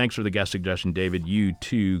American. Thanks for the guest suggestion, David. You,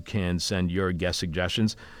 too, can send your guest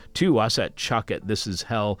suggestions to us at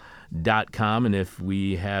chuck@thishishell.com. And if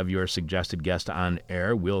we have your suggested guest on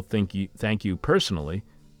air, we'll thank you personally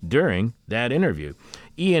during that interview.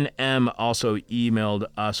 Ian M. also emailed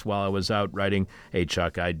us while I was out writing, "Hey,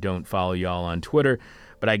 Chuck, I don't follow y'all on Twitter,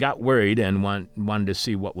 but I got worried and wanted to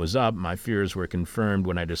see what was up. My fears were confirmed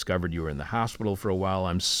when I discovered you were in the hospital for a while.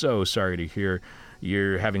 I'm so sorry to hear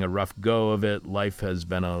you're having a rough go of it. Life has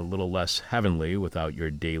been a little less heavenly without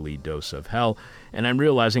your daily dose of hell, and I'm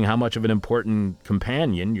realizing how much of an important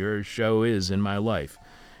companion your show is in my life.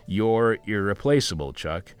 You're irreplaceable,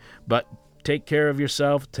 Chuck. But take care of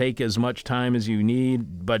yourself. Take as much time as you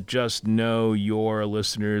need, but just know your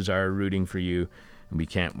listeners are rooting for you, and we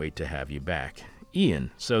can't wait to have you back."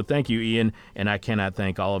 Ian. So thank you, Ian, and I cannot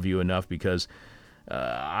thank all of you enough because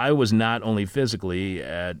I was not only physically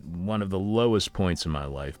at one of the lowest points in my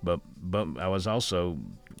life, but I was also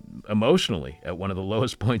emotionally at one of the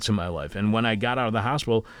lowest points in my life. And when I got out of the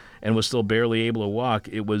hospital and was still barely able to walk,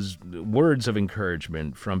 it was words of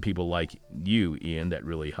encouragement from people like you, Ian, that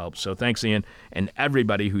really helped. So thanks, Ian, and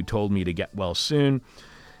everybody who told me to get well soon.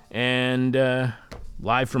 And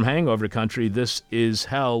live from Hangover Country, this is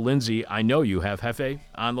Hell. Lindsay, I know you have Hefe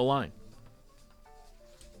on the line.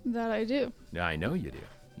 That I do. I know you do.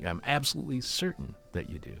 I'm absolutely certain that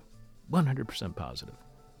you do. 100% positive.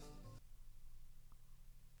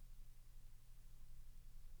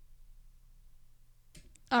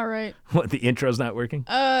 All right. What, the intro's not working?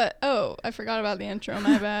 Oh, I forgot about the intro.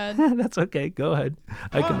 My bad. That's okay. Go ahead.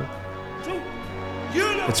 I can.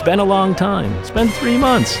 It's been a long time. It's been 3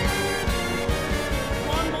 months.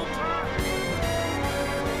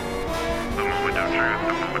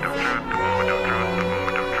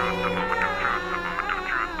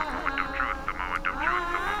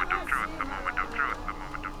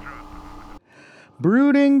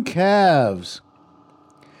 Brooding calves.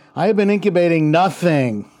 I have been incubating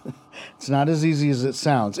nothing. It's not as easy as it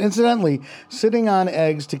sounds. Incidentally, sitting on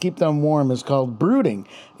eggs to keep them warm is called brooding.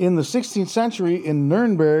 In the 16th century in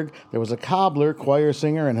Nuremberg, there was a cobbler, choir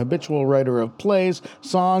singer, and habitual writer of plays,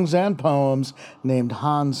 songs, and poems named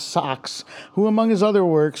Hans Sachs, who, among his other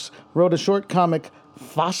works, wrote a short comic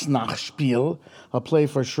Fastnachtspiel, a play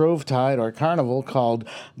for Shrovetide or Carnival called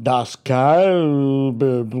Das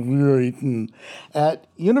Kalbebräuten. At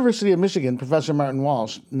University of Michigan, Professor Martin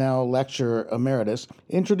Walsh, now lecturer emeritus,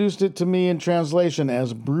 introduced it to me in translation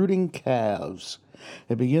as Brooding Calves.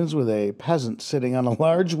 It begins with a peasant sitting on a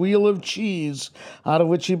large wheel of cheese, out of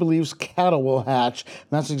which he believes cattle will hatch.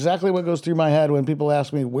 And that's exactly what goes through my head when people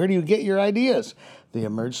ask me, where do you get your ideas? They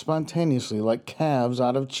emerge spontaneously like calves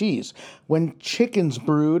out of cheese. When chickens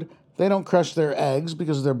brood, they don't crush their eggs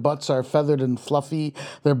because their butts are feathered and fluffy,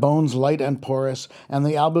 their bones light and porous, and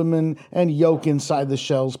the albumin and yolk inside the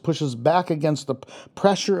shells pushes back against the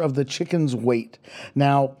pressure of the chicken's weight.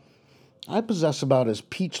 Now, I possess about as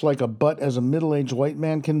peach-like a butt as a middle-aged white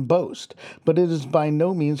man can boast, but it is by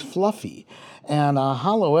no means fluffy, and a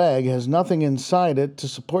hollow egg has nothing inside it to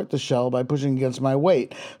support the shell by pushing against my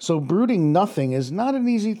weight. So brooding nothing is not an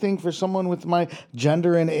easy thing for someone with my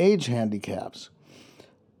gender and age handicaps.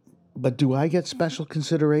 But do I get special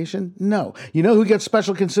consideration? No. You know who gets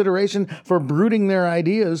special consideration for brooding their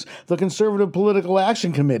ideas? The Conservative Political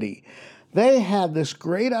Action Committee. They had this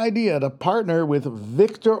great idea to partner with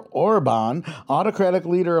Viktor Orban, autocratic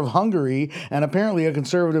leader of Hungary and apparently a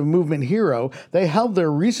conservative movement hero. They held their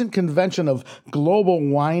recent convention of global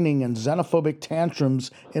whining and xenophobic tantrums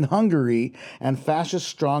in Hungary, and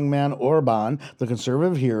fascist strongman Orban, the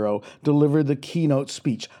conservative hero, delivered the keynote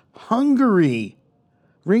speech. Hungary!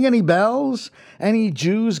 Ring any bells? Any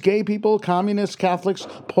Jews, gay people, communists, Catholics,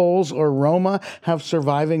 Poles, or Roma have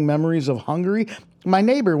surviving memories of Hungary? My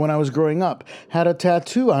neighbor, when I was growing up, had a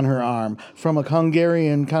tattoo on her arm from a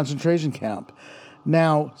Hungarian concentration camp.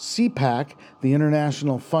 Now, CPAC, the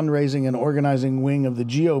international fundraising and organizing wing of the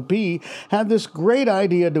GOP, had this great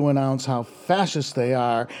idea to announce how fascist they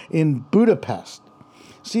are in Budapest.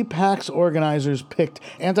 CPAC's organizers picked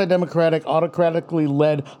anti-democratic, autocratically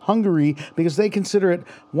led Hungary because they consider it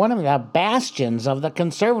one of the bastions of the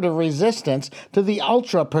conservative resistance to the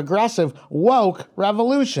ultra-progressive woke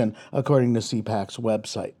revolution, according to CPAC's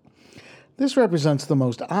website. This represents the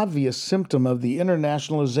most obvious symptom of the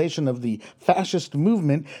internationalization of the fascist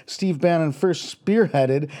movement Steve Bannon first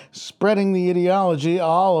spearheaded, spreading the ideology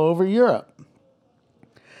all over Europe.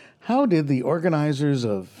 How did the organizers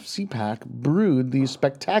of CPAC brood these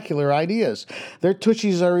spectacular ideas? Their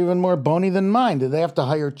tushies are even more bony than mine. Did they have to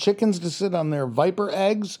hire chickens to sit on their viper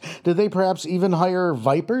eggs? Did they perhaps even hire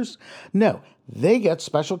vipers? No, they get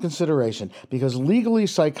special consideration because legally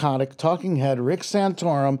psychotic talking head Rick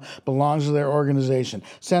Santorum belongs to their organization.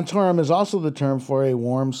 Santorum is also the term for a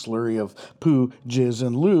warm slurry of poo, jizz,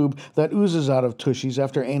 and lube that oozes out of tushies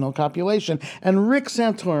after anal copulation, and Rick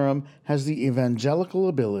Santorum has the evangelical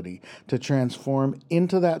ability to transform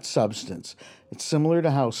into that substance. It's similar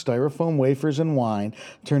to how styrofoam wafers and wine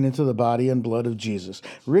turn into the body and blood of Jesus.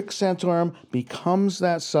 Rick Santorum becomes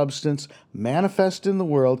that substance, manifest in the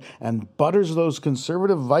world, and butters those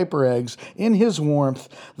conservative viper eggs in his warmth,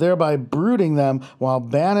 thereby brooding them while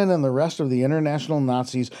Bannon and the rest of the international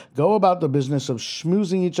Nazis go about the business of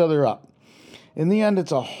schmoozing each other up. In the end,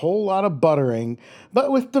 it's a whole lot of buttering, but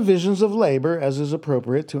with divisions of labor, as is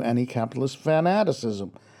appropriate to any capitalist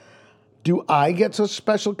fanaticism. Do I get such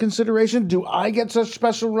special consideration? Do I get such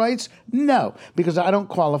special rights? No, because I don't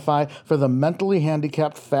qualify for the mentally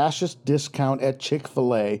handicapped fascist discount at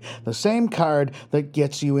Chick-fil-A, the same card that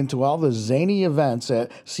gets you into all the zany events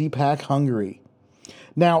at CPAC Hungary.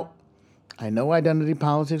 Now, I know identity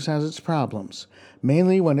politics has its problems,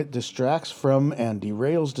 mainly when it distracts from and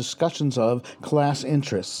derails discussions of class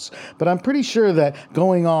interests. But I'm pretty sure that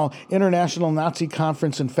going all International Nazi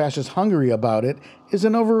Conference in Fascist Hungary about it is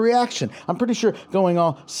an overreaction. I'm pretty sure going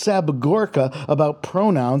all Seb Gorka about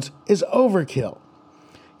pronouns is overkill.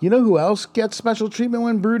 You know who else gets special treatment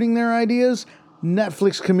when brooding their ideas?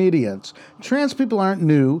 Netflix comedians. Trans people aren't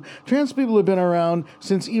new. Trans people have been around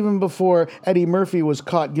since even before Eddie Murphy was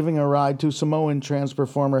caught giving a ride to Samoan trans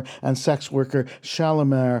performer and sex worker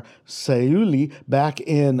Shalimar Sayuli back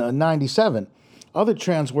in 97. Other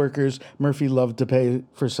trans workers Murphy loved to pay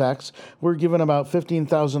for sex were given about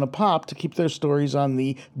 $15,000 a pop to keep their stories on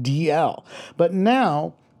the DL. But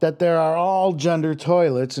now that there are all gender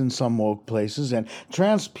toilets in some woke places and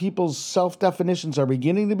trans people's self-definitions are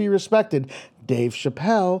beginning to be respected, Dave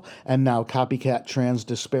Chappelle and now copycat trans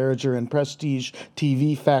disparager and prestige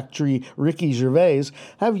TV factory Ricky Gervais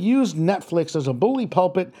have used Netflix as a bully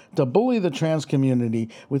pulpit to bully the trans community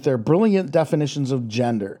with their brilliant definitions of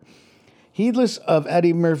gender. Heedless of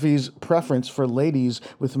Eddie Murphy's preference for ladies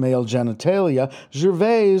with male genitalia,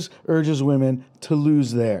 Gervais urges women to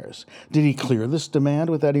lose theirs. Did he clear this demand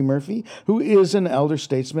with Eddie Murphy, who is an elder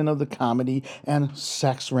statesman of the comedy and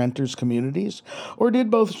sex renters communities? Or did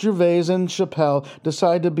both Gervais and Chappelle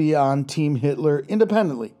decide to be on Team Hitler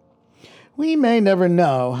independently? We may never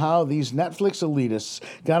know how these Netflix elitists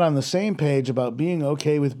got on the same page about being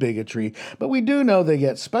okay with bigotry, but we do know they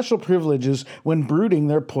get special privileges when brooding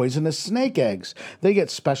their poisonous snake eggs. They get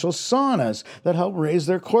special saunas that help raise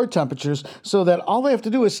their core temperatures so that all they have to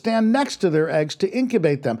do is stand next to their eggs to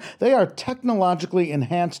incubate them. They are technologically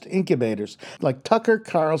enhanced incubators, like Tucker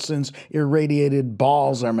Carlson's irradiated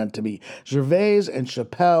balls are meant to be. Gervais and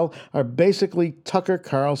Chappelle are basically Tucker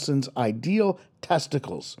Carlson's ideal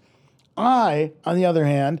testicles. I, on the other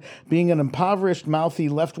hand, being an impoverished, mouthy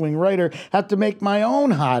left-wing writer, had to make my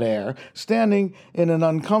own hot air, standing in an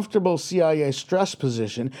uncomfortable CIA stress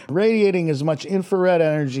position, radiating as much infrared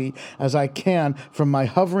energy as I can from my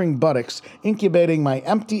hovering buttocks, incubating my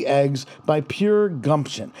empty eggs by pure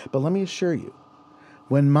gumption. But let me assure you,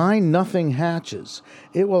 when my nothing hatches,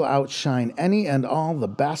 it will outshine any and all the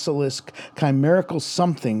basilisk, chimerical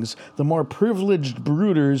somethings the more privileged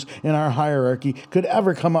brooders in our hierarchy could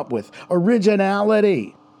ever come up with.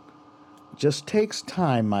 Originality just takes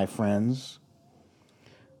time, my friends.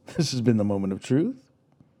 This has been the Moment of Truth.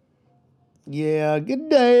 Yeah, good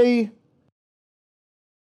day.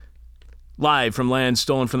 Live from land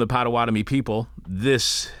stolen from the Potawatomi people,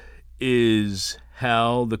 this is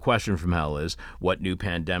Hell. The question from Hell is, what new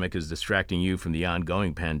pandemic is distracting you from the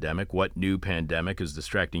ongoing pandemic? What new pandemic is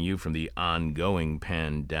distracting you from the ongoing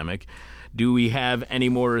pandemic? Do we have any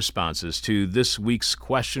more responses to this week's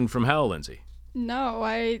question from Hell, Lindsay? No,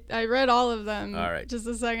 I read all of them All right. just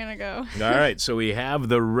a second ago. All right, so we have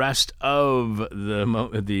the rest of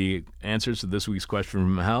the answers to this week's question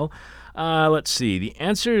from Hell. Let's see. The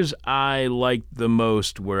answers I liked the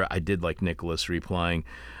most were, I did like Nicholas replying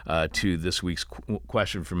to this week's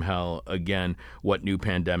question from hell. Again, what new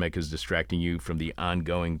pandemic is distracting you from the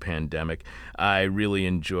ongoing pandemic? I really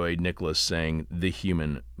enjoyed Nicholas saying the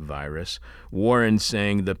human virus. Warren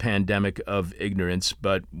saying the pandemic of ignorance,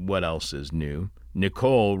 but what else is new?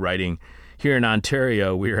 Nicole writing, here in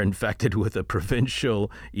Ontario, we are infected with a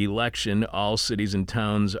provincial election. All cities and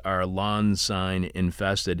towns are lawn sign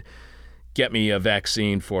infested. Get me a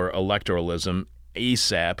vaccine for electoralism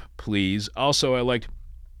ASAP, please. Also, I liked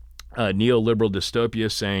neoliberal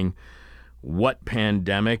dystopia saying, what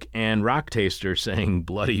pandemic? And Rock Taster saying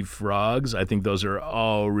bloody frogs. I think those are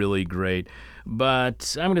all really great.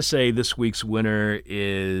 But I'm going to say this week's winner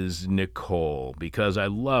is Nicole, because I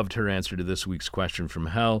loved her answer to this week's question from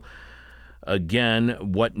hell. Again,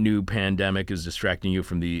 what new pandemic is distracting you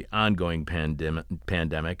from the ongoing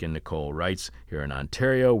pandemic? And Nicole writes, here in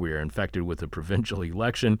Ontario, we are infected with a provincial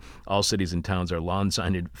election. All cities and towns are lawn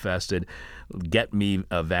sign infested. Get me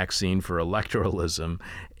a vaccine for electoralism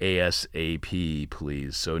ASAP,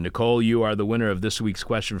 please. So, Nicole, you are the winner of this week's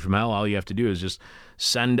question from hell. All you have to do is just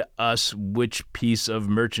send us which piece of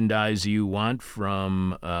merchandise you want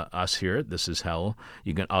from us here at This Is Hell.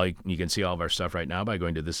 You can see all of our stuff right now by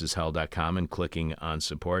going to thisishell.com and clicking on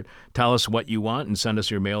support. Tell us what you want and send us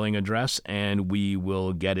your mailing address, and we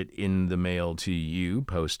will get it in the mail to you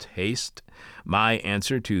post haste. My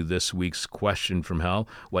answer to this week's question from hell,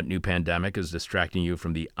 what new pandemic is distracting you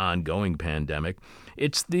from the ongoing pandemic?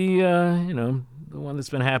 It's the one that's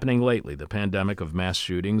been happening lately, the pandemic of mass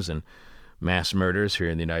shootings and mass murders here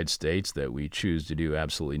in the United States that we choose to do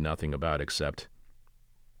absolutely nothing about except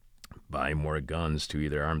buy more guns to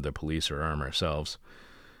either arm the police or arm ourselves.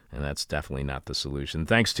 And that's definitely not the solution.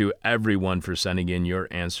 Thanks to everyone for sending in your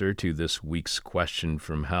answer to this week's question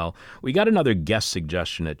from hell. We got another guest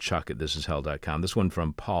suggestion at Chuck at thisishell.com. This one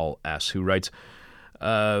from Paul S., who writes,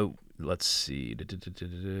 let's see.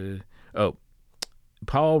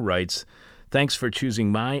 Paul writes, thanks for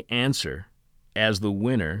choosing my answer as the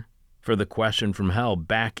winner for the question from hell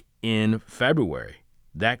back in February.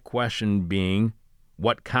 That question being,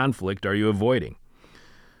 what conflict are you avoiding?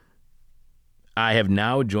 I have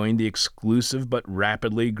now joined the exclusive but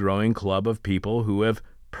rapidly growing club of people who have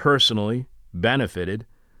personally benefited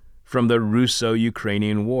from the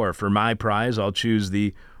Russo-Ukrainian war. For my prize, I'll choose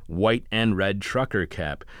the white and red trucker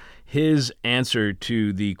cap. His answer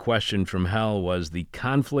to the question from hell was the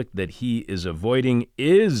conflict that he is avoiding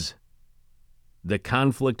is the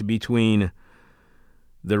conflict between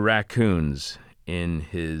the raccoons in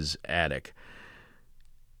his attic.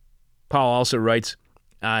 Paul also writes,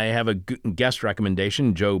 I have a guest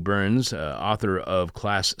recommendation, Joe Burns, author of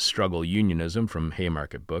Class Struggle Unionism from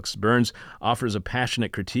Haymarket Books. Burns offers a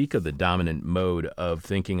passionate critique of the dominant mode of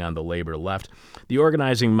thinking on the labor left, the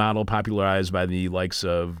organizing model popularized by the likes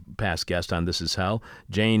of past guest on This Is Hell,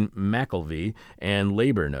 Jane McElvey, and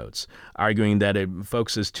Labor Notes, arguing that it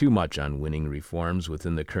focuses too much on winning reforms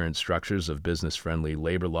within the current structures of business-friendly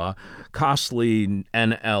labor law, costly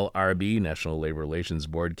NLRB, National Labor Relations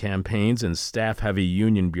Board, campaigns, and staff-heavy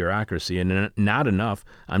union bureaucracy, and not enough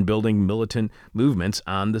on building militant movements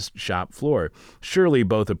on the shop floor. Surely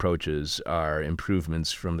both approaches are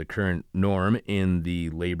improvements from the current norm in the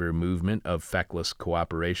labor movement of feckless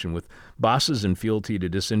cooperation with bosses and fealty to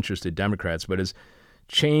disinterested Democrats, but as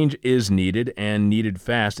change is needed and needed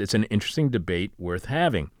fast, it's an interesting debate worth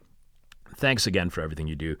having. Thanks again for everything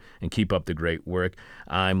you do, and keep up the great work.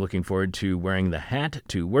 I'm looking forward to wearing the hat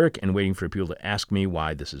to work and waiting for people to ask me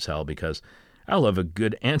why this is hell, because I'll have a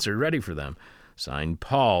good answer ready for them. Signed,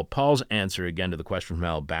 Paul. Paul's answer again to the question from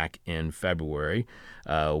hell back in February.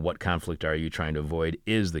 What conflict are you trying to avoid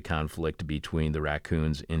is the conflict between the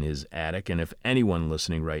raccoons in his attic. And if anyone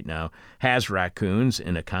listening right now has raccoons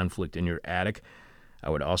in a conflict in your attic,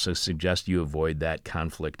 I would also suggest you avoid that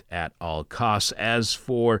conflict at all costs. As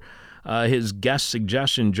for his guest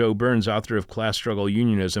suggestion, Joe Burns, author of Class Struggle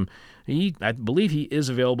Unionism, I believe he is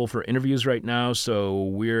available for interviews right now, so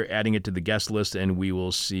we're adding it to the guest list, and we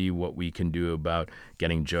will see what we can do about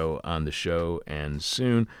getting Joe on the show. And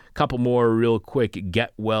soon, a couple more real quick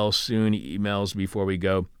get well soon emails before we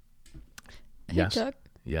go. Hey, Yes. Chuck.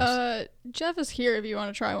 Yes. Jeff is here if you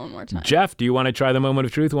want to try one more time. Jeff, do you want to try the moment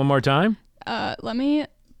of truth one more time? Let me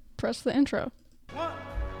press the intro. 1,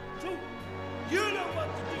 2, you know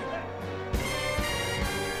what to do now.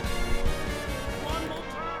 One more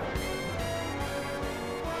time.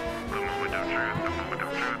 The moment of truth, the moment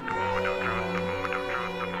of truth, the moment of truth, the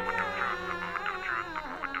moment of truth, the moment of truth, the moment of truth, the moment of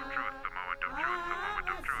truth, the moment of truth, the moment of truth, the moment of truth,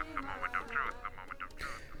 the moment of truth, the moment of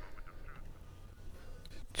truth.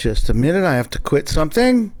 Just a minute, I have to quit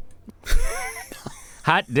something.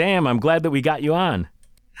 Hot damn, I'm glad that we got you on.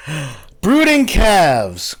 Brooding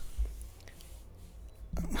calves.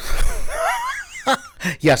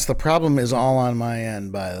 Yes, the problem is all on my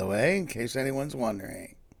end, by the way, in case anyone's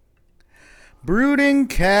wondering. Brooding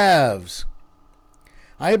calves.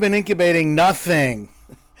 I have been incubating nothing.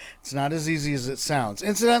 It's not as easy as it sounds.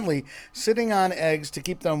 Incidentally, sitting on eggs to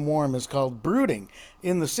keep them warm is called brooding.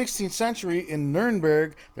 In the 16th century in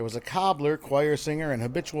Nuremberg, there was a cobbler, choir singer, and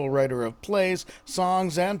habitual writer of plays,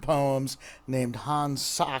 songs, and poems named Hans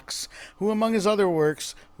Sachs, who, among his other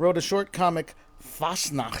works, wrote a short comic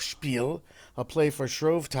Fastnachtspiel, a play for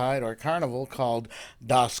Shrovetide or Carnival called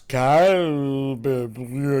Das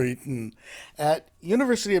Kalbebrüten. At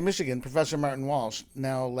University of Michigan, Professor Martin Walsh,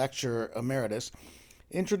 now lecturer emeritus,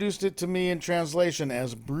 introduced it to me in translation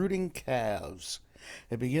as brooding calves.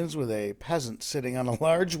 It begins with a peasant sitting on a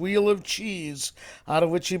large wheel of cheese, out of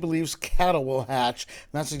which he believes cattle will hatch.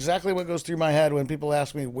 And that's exactly what goes through my head when people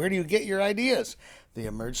ask me, where do you get your ideas? They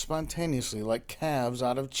emerge spontaneously like calves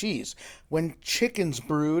out of cheese. When chickens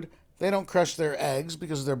brood, they don't crush their eggs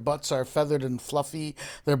because their butts are feathered and fluffy,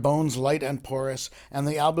 their bones light and porous, and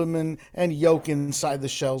the albumin and yolk inside the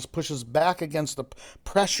shells pushes back against the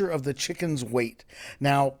pressure of the chicken's weight.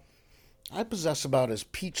 Now, I possess about as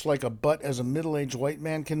peach-like a butt as a middle-aged white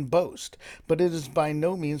man can boast, but it is by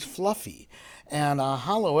no means fluffy, and a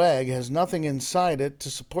hollow egg has nothing inside it to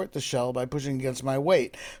support the shell by pushing against my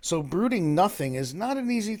weight. So brooding nothing is not an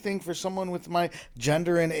easy thing for someone with my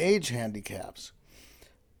gender and age handicaps.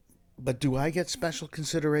 But do I get special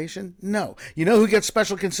consideration? No. You know who gets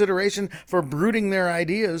special consideration for brooding their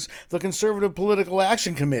ideas? The Conservative Political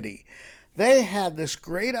Action Committee. They had this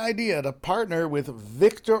great idea to partner with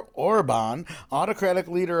Viktor Orban, autocratic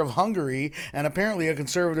leader of Hungary and apparently a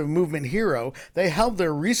conservative movement hero. They held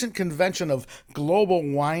their recent convention of global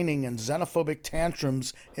whining and xenophobic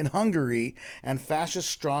tantrums in Hungary, and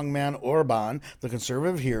fascist strongman Orban, the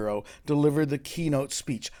conservative hero, delivered the keynote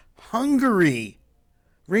speech. Hungary!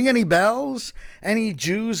 Ring any bells? Any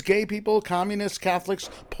Jews, gay people, communists, Catholics,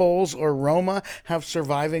 Poles, or Roma have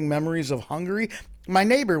surviving memories of Hungary? My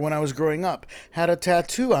neighbor, when I was growing up, had a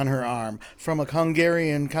tattoo on her arm from a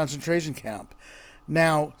Hungarian concentration camp.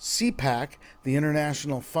 Now, CPAC, the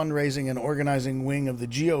international fundraising and organizing wing of the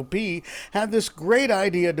GOP, had this great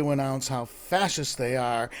idea to announce how fascist they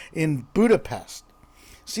are in Budapest.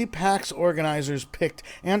 CPAC's organizers picked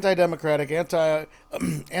anti-democratic,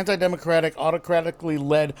 autocratically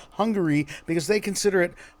led Hungary because they consider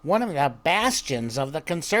it one of the bastions of the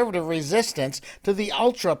conservative resistance to the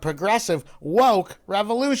ultra-progressive woke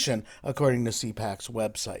revolution, according to CPAC's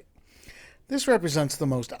website. This represents the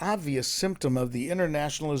most obvious symptom of the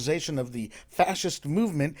internationalization of the fascist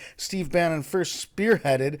movement Steve Bannon first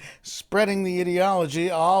spearheaded, spreading the ideology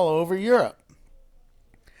all over Europe.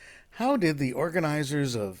 How did the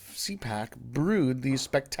organizers of CPAC brood these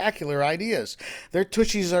spectacular ideas? Their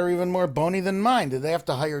tushies are even more bony than mine. Did they have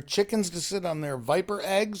to hire chickens to sit on their viper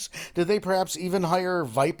eggs? Did they perhaps even hire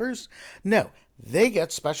vipers? No. They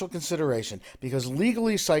get special consideration because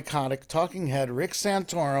legally psychotic talking head Rick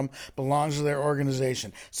Santorum belongs to their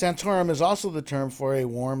organization. Santorum is also the term for a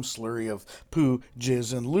warm slurry of poo,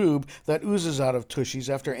 jizz, and lube that oozes out of tushies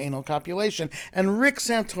after anal copulation, and Rick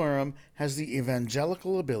Santorum has the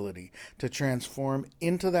evangelical ability to transform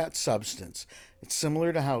into that substance. It's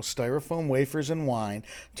similar to how styrofoam wafers and wine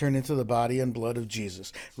turn into the body and blood of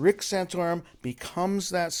Jesus. Rick Santorum becomes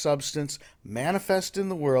that substance, manifest in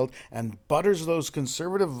the world, and butters those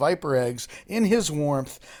conservative viper eggs in his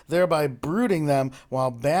warmth, thereby brooding them while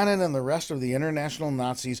Bannon and the rest of the international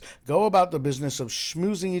Nazis go about the business of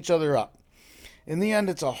schmoozing each other up. In the end,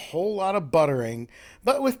 it's a whole lot of buttering,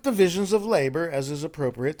 but with divisions of labor, as is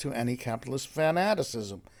appropriate to any capitalist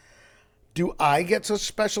fanaticism. Do I get such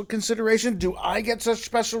special consideration? Do I get such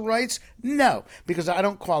special rights? No, because I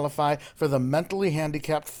don't qualify for the mentally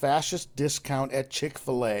handicapped fascist discount at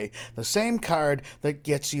Chick-fil-A, the same card that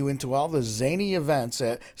gets you into all the zany events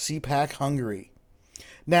at CPAC Hungary.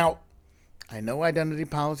 Now, I know identity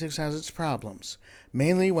politics has its problems,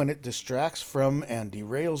 mainly when it distracts from and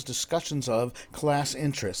derails discussions of class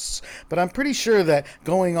interests. But I'm pretty sure that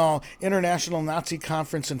going all International Nazi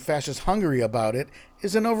Conference in Fascist Hungary about it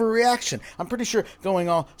is an overreaction. I'm pretty sure going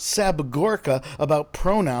all Seb Gorka about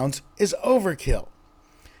pronouns is overkill.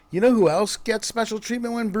 You know who else gets special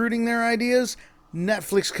treatment when brooding their ideas?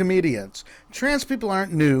 Netflix comedians. Trans people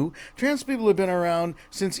aren't new. Trans people have been around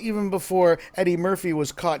since even before Eddie Murphy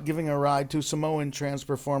was caught giving a ride to Samoan trans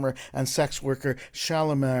performer and sex worker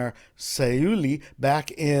Shalimar Sayuli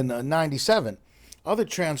back in '97. Other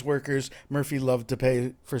trans workers Murphy loved to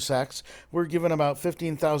pay for sex were given about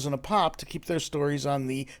 $15,000 a pop to keep their stories on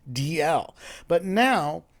the DL. But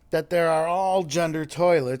now that there are all gender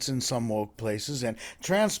toilets in some woke places and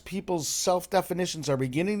trans people's self-definitions are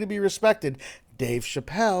beginning to be respected, Dave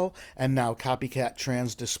Chappelle and now copycat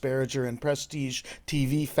trans disparager and prestige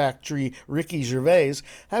TV factory Ricky Gervais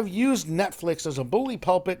have used Netflix as a bully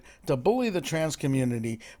pulpit to bully the trans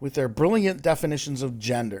community with their brilliant definitions of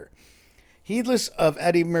gender. Heedless of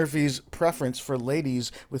Eddie Murphy's preference for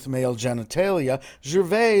ladies with male genitalia,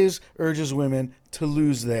 Gervais urges women to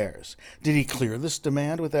lose theirs. Did he clear this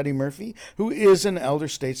demand with Eddie Murphy, who is an elder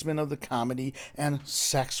statesman of the comedy and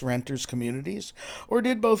sex renters communities? Or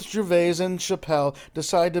did both Gervais and Chappelle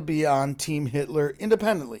decide to be on Team Hitler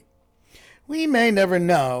independently? We may never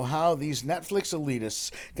know how these Netflix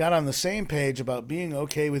elitists got on the same page about being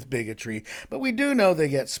okay with bigotry, but we do know they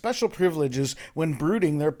get special privileges when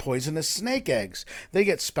brooding their poisonous snake eggs. They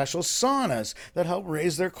get special saunas that help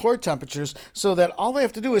raise their core temperatures so that all they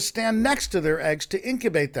have to do is stand next to their eggs to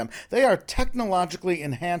incubate them. They are technologically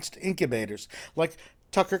enhanced incubators, like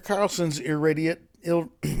Tucker Carlson's irradiated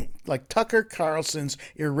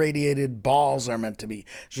balls are meant to be.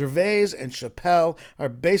 Gervais and Chappelle are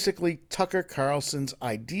basically Tucker Carlson's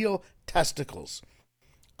ideal testicles.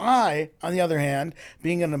 I, on the other hand,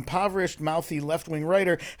 being an impoverished, mouthy left-wing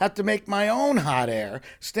writer, have to make my own hot air,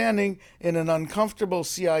 standing in an uncomfortable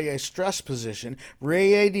CIA stress position,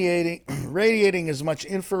 radiating as much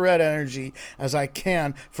infrared energy as I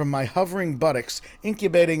can from my hovering buttocks,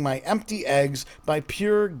 incubating my empty eggs by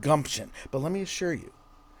pure gumption. But let me assure you,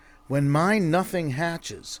 when my nothing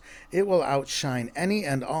hatches, it will outshine any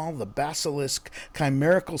and all the basilisk,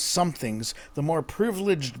 chimerical somethings the more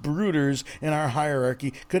privileged brooders in our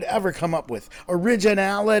hierarchy could ever come up with.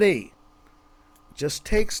 Originality just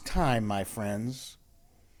takes time, my friends.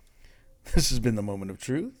 This has been the Moment of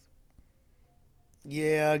Truth.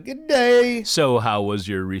 Yeah, good day. So how was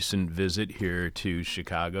your recent visit here to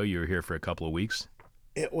Chicago? You were here for a couple of weeks.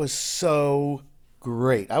 It was so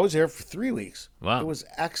great. I was there for 3 weeks. Wow. It was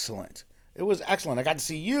excellent. It was excellent. I got to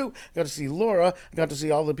see you, got to see Laura, got to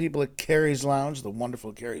see all the people at Carrie's Lounge, the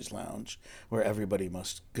wonderful Carrie's Lounge, where everybody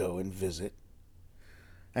must go and visit.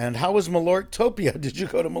 And how was Malortopia? Did you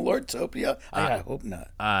go to Malortopia? I hope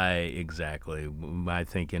not. Exactly. I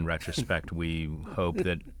think in retrospect, we hope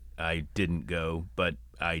that I didn't go, but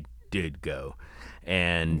I did go.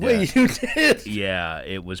 And Wait, you did? yeah,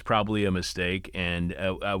 it was probably a mistake, and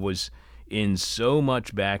I was in so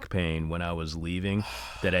much back pain when I was leaving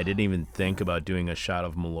that I didn't even think about doing a shot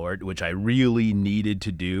of Malort, which I really needed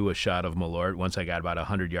to do a shot of Malort. Once I got about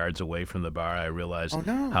 100 yards away from the bar, I realized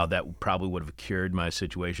how that probably would have cured my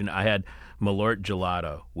situation. I had Malort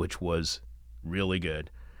gelato, which was really good.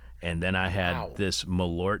 And then I had this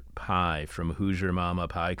Malort pie from Hoosier Mama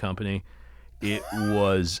Pie Company. It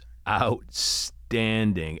was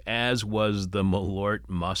outstanding, as was the Malort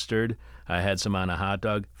mustard. I had some on a hot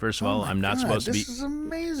dog. First of all, I'm not supposed to be. This is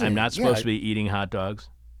amazing. I'm not supposed to be eating hot dogs.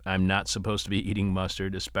 I'm not supposed to be eating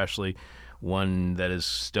mustard, especially one that is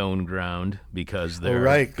stone ground, because they're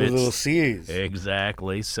little C's.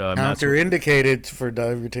 Exactly. So I'm not Counterindicated for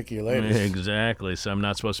diverticulitis. Exactly. So I'm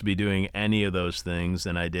not supposed to be doing any of those things,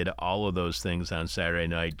 and I did all of those things on Saturday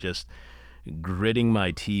night, just gritting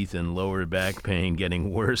my teeth and lower back pain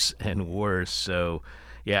getting worse and worse. So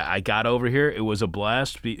yeah, I got over here. It was a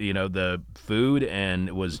blast. You know, the food and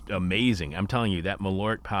it was amazing. I'm telling you, that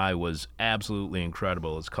Malort pie was absolutely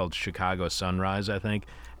incredible. It's called Chicago Sunrise, I think.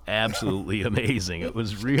 Absolutely amazing. It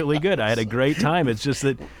was really good. I had a great time. It's just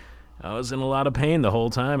that I was in a lot of pain the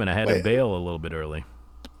whole time, and I had to bail a little bit early.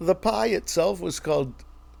 The pie itself was called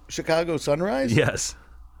Chicago Sunrise? Yes.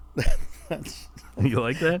 You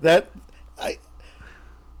like that?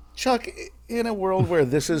 Chuck, in a world where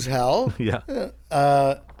this is hell, Yeah.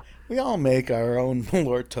 we all make our own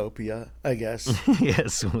Malortopia, I guess.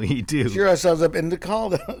 Yes, we do. Cheer ourselves up and to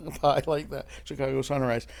call it a pie like that, Chicago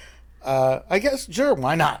Sunrise. I guess, sure,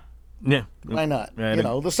 why not? Yeah. Why not? Right. You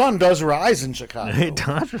know, the sun does rise in Chicago. It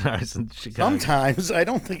does rise in Chicago. Sometimes. I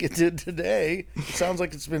don't think it did today. It sounds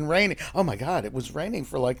like it's been raining. Oh, my God. It was raining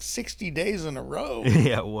for like 60 days in a row.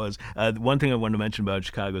 Yeah, it was. One thing I wanted to mention about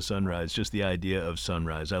Chicago Sunrise, just the idea of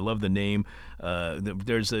sunrise. I love the name.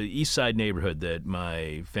 There's a East Side neighborhood that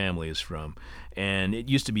my family is from, and it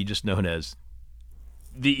used to be just known as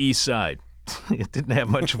the East Side. It didn't have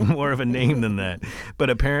much more of a name than that. But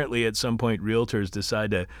apparently at some point realtors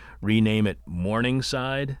decide to rename it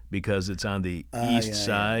Morningside because it's on the east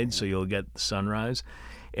side, so you'll get sunrise.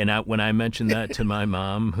 And when I mentioned that to my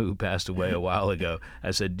mom, who passed away a while ago,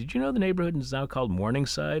 I said, "Did you know the neighborhood is now called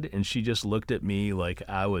Morningside?" And she just looked at me like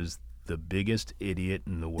I was the biggest idiot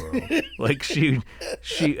in the world. Like she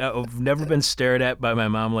I've never been stared at by my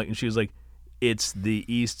mom and she was like, it's the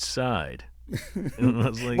East Side. And I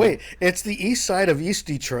was like, Wait, it's the east side of East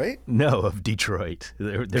Detroit? no, of Detroit.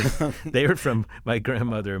 They were from my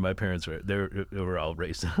grandmother and my parents they were all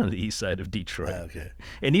raised on the east side of Detroit. Okay.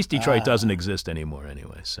 And East Detroit doesn't exist anymore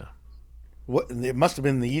anyway, so. What? It must have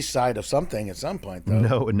been the east side of something at some point, though.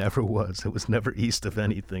 No, it never was. It was never east of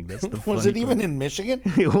anything. That's the Was funny it even part. in Michigan?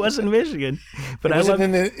 It was in Michigan, but Was I love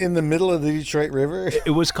it in the middle of the Detroit River?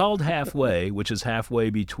 It was called Halfway, which is halfway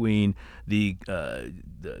between the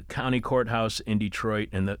county courthouse in Detroit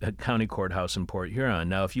and the county courthouse in Port Huron.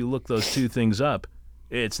 Now, if you look those two things up,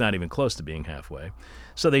 it's not even close to being halfway.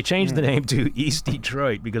 So they changed the name to East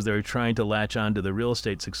Detroit because they were trying to latch on to the real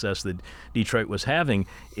estate success that Detroit was having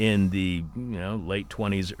in the late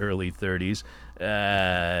 20s, early 30s.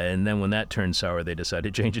 And then when that turned sour, they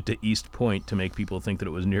decided to change it to East Point to make people think that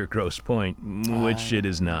it was near Grosse Pointe, which it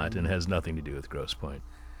is not and has nothing to do with Grosse Pointe.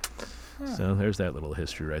 So there's that little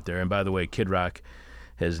history right there. And by the way, Kid Rock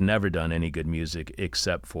has never done any good music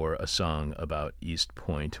except for a song about East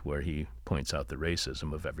Point where he points out the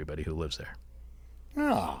racism of everybody who lives there.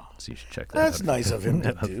 Oh, So you should check that out. that's nice of him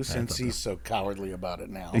to do, I since thought he's so cowardly about it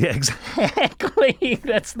now. Yeah, exactly.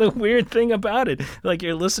 That's the weird thing about it. Like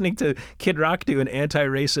you're listening to Kid Rock do an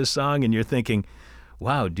anti-racist song and you're thinking,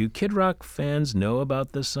 wow, do Kid Rock fans know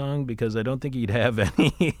about this song? Because I don't think he'd have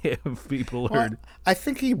any if people Well, heard. I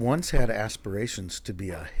think he once had aspirations to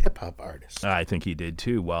be a hip-hop artist. I think he did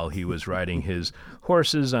too while he was riding his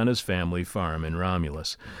horses on his family farm in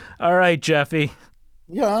Romulus. All right, Jeffy,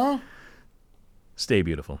 Yeah. stay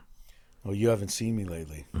beautiful. Oh, you haven't seen me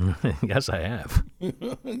lately. Yes, I have.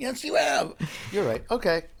 Yes, you have. You're right.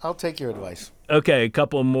 Okay, I'll take your advice. Okay, a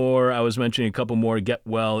couple more. I was mentioning a couple more get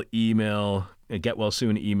well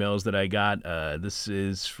soon emails that I got. This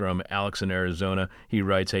is from Alex in Arizona. He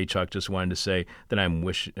writes, "Hey Chuck, just wanted to say that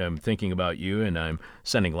I'm thinking about you and I'm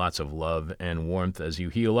sending lots of love and warmth as you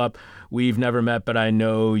heal up. We've never met, but I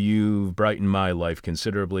know you've brightened my life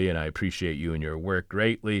considerably and I appreciate you and your work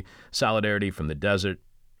greatly. Solidarity from the desert.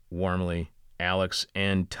 Warmly, Alex."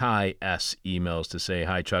 And Ty S. emails to say,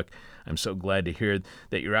 "Hi Chuck, I'm so glad to hear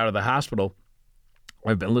that you're out of the hospital.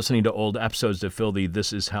 I've been listening to old episodes to fill the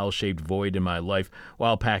This Is Hell-shaped void in my life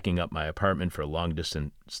while packing up my apartment for a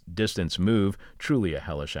long-distance move. Truly a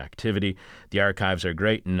hellish activity. The archives are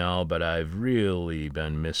great and all, but I've really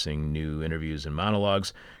been missing new interviews and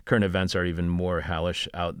monologues. Current events are even more hellish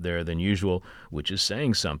out there than usual, which is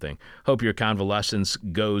saying something. Hope your convalescence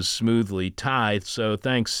goes smoothly, Ty." So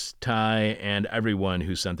thanks, Ty, and everyone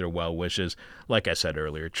who sent their well wishes. Like I said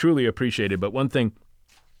earlier, truly appreciated. But one thing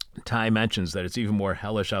Ty mentions that it's even more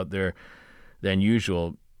hellish out there than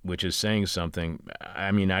usual, which is saying something.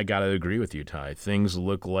 I mean, I got to agree with you, Ty. Things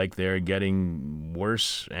look like they're getting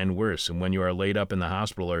worse and worse. And when you are laid up in the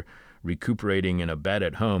hospital or recuperating in a bed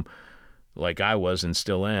at home, like I was and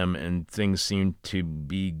still am, and things seem to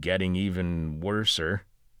be getting even worser,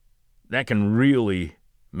 that can really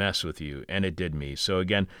mess with you. And it did me. So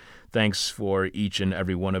again, thanks for each and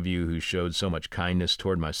every one of you who showed so much kindness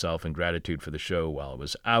toward myself and gratitude for the show while I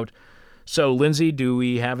was out. So, Lindsay, do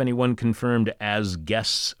we have anyone confirmed as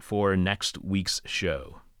guests for next week's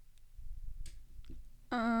show?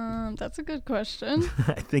 That's a good question.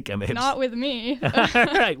 I think I may have... Not with me. All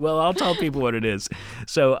right, well, I'll tell people what it is.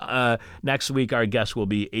 So next week, our guest will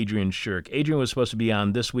be Adrian Shirk. Adrian was supposed to be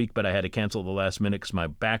on this week, but I had to cancel at the last minute because my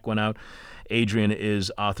back went out. Adrian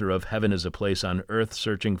is author of Heaven is a Place on Earth,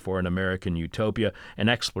 Searching for an American Utopia, an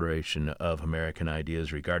exploration of American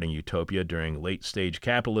ideas regarding utopia during late-stage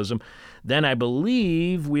capitalism. Then I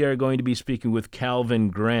believe we are going to be speaking with Calvin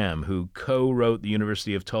Graham, who co-wrote the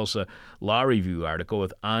University of Tulsa Law Review article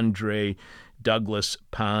with Andre Douglas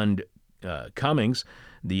Pond Cummings.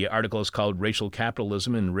 The article is called Racial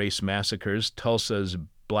Capitalism and Race Massacres, Tulsa's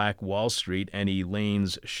Black Wall Street and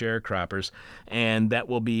Elaine's Sharecroppers, and that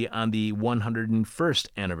will be on the 101st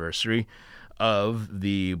anniversary of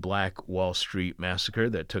the Black Wall Street Massacre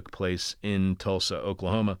that took place in Tulsa,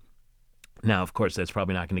 Oklahoma. Now, of course, that's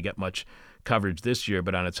probably not going to get much coverage this year,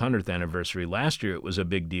 but on its 100th anniversary last year, it was a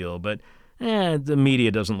big deal, but the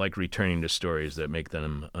media doesn't like returning to stories that make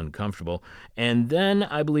them uncomfortable. And then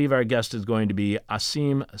I believe our guest is going to be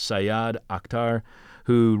Asim Sayad Akhtar,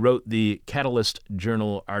 who wrote the Catalyst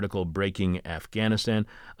Journal article Breaking Afghanistan.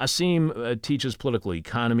 Asim teaches political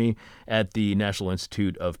economy at the National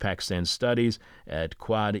Institute of Pakistan Studies at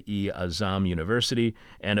Quad-e-Azam University.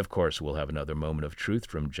 And, of course, we'll have another moment of truth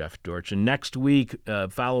from Jeff Dorchin. Next week,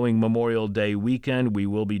 following Memorial Day weekend, we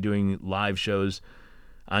will be doing live shows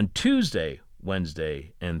on Tuesday,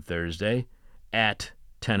 Wednesday, and Thursday at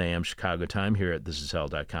 10 a.m. Chicago time here at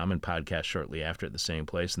thisishell.com, and podcast shortly after at the same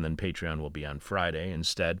place, and then Patreon will be on Friday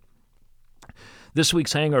instead. This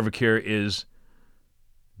week's hangover cure is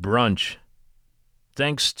brunch.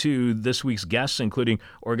 Thanks to this week's guests, including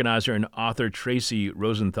organizer and author Tracy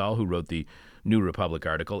Rosenthal, who wrote the New Republic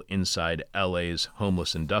article, Inside LA's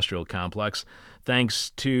Homeless Industrial Complex.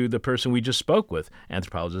 Thanks to the person we just spoke with,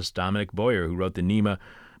 anthropologist Dominic Boyer, who wrote the NEMA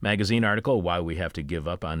magazine article, Why We Have to Give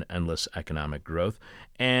Up on Endless Economic Growth.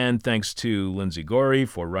 And thanks to Lindsay Gorey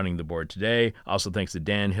for running the board today. Also thanks to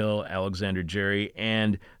Dan Hill, Alexander Jerry,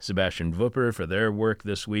 and Sebastian Vupper for their work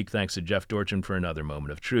this week. Thanks to Jeff Dorchin for another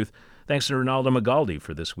moment of truth. Thanks to Ronaldo Magaldi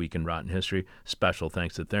for This Week in Rotten History. Special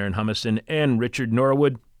thanks to Theron Humiston and Richard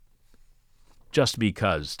Norwood. Just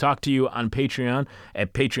because. Talk to you on Patreon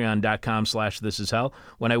at patreon.com/thisishell,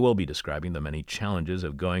 when I will be describing the many challenges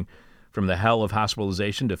of going from the hell of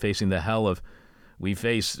hospitalization to facing the hell of we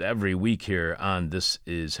face every week here on This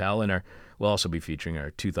Is Hell. And we'll also be featuring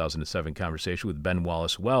our 2007 conversation with Ben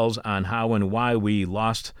Wallace Wells on how and why we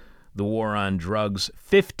lost the war on drugs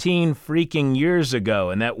 15 freaking years ago,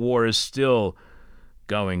 and that war is still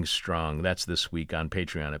going strong. That's this week on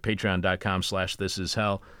Patreon at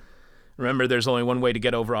patreon.com/thisishell. Remember, there's only one way to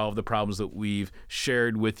get over all of the problems that we've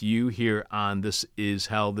shared with you here on This Is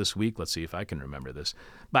Hell this week. Let's see if I can remember this.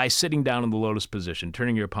 By sitting down in the lotus position,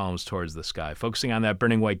 turning your palms towards the sky, focusing on that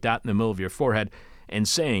burning white dot in the middle of your forehead, and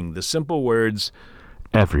saying the simple words,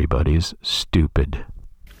 everybody's stupid.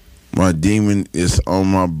 My demon is on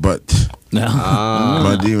my butt.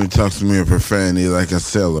 My demon talks to me in profanity like a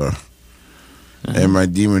sailor. And my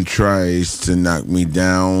demon tries to knock me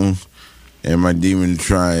down. And my demon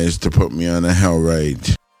tries to put me on a hell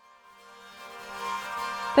ride.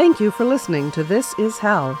 Thank you for listening to This Is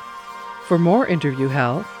Hell. For more interview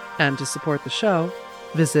hell and to support the show,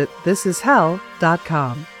 visit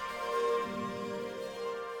thisishell.com.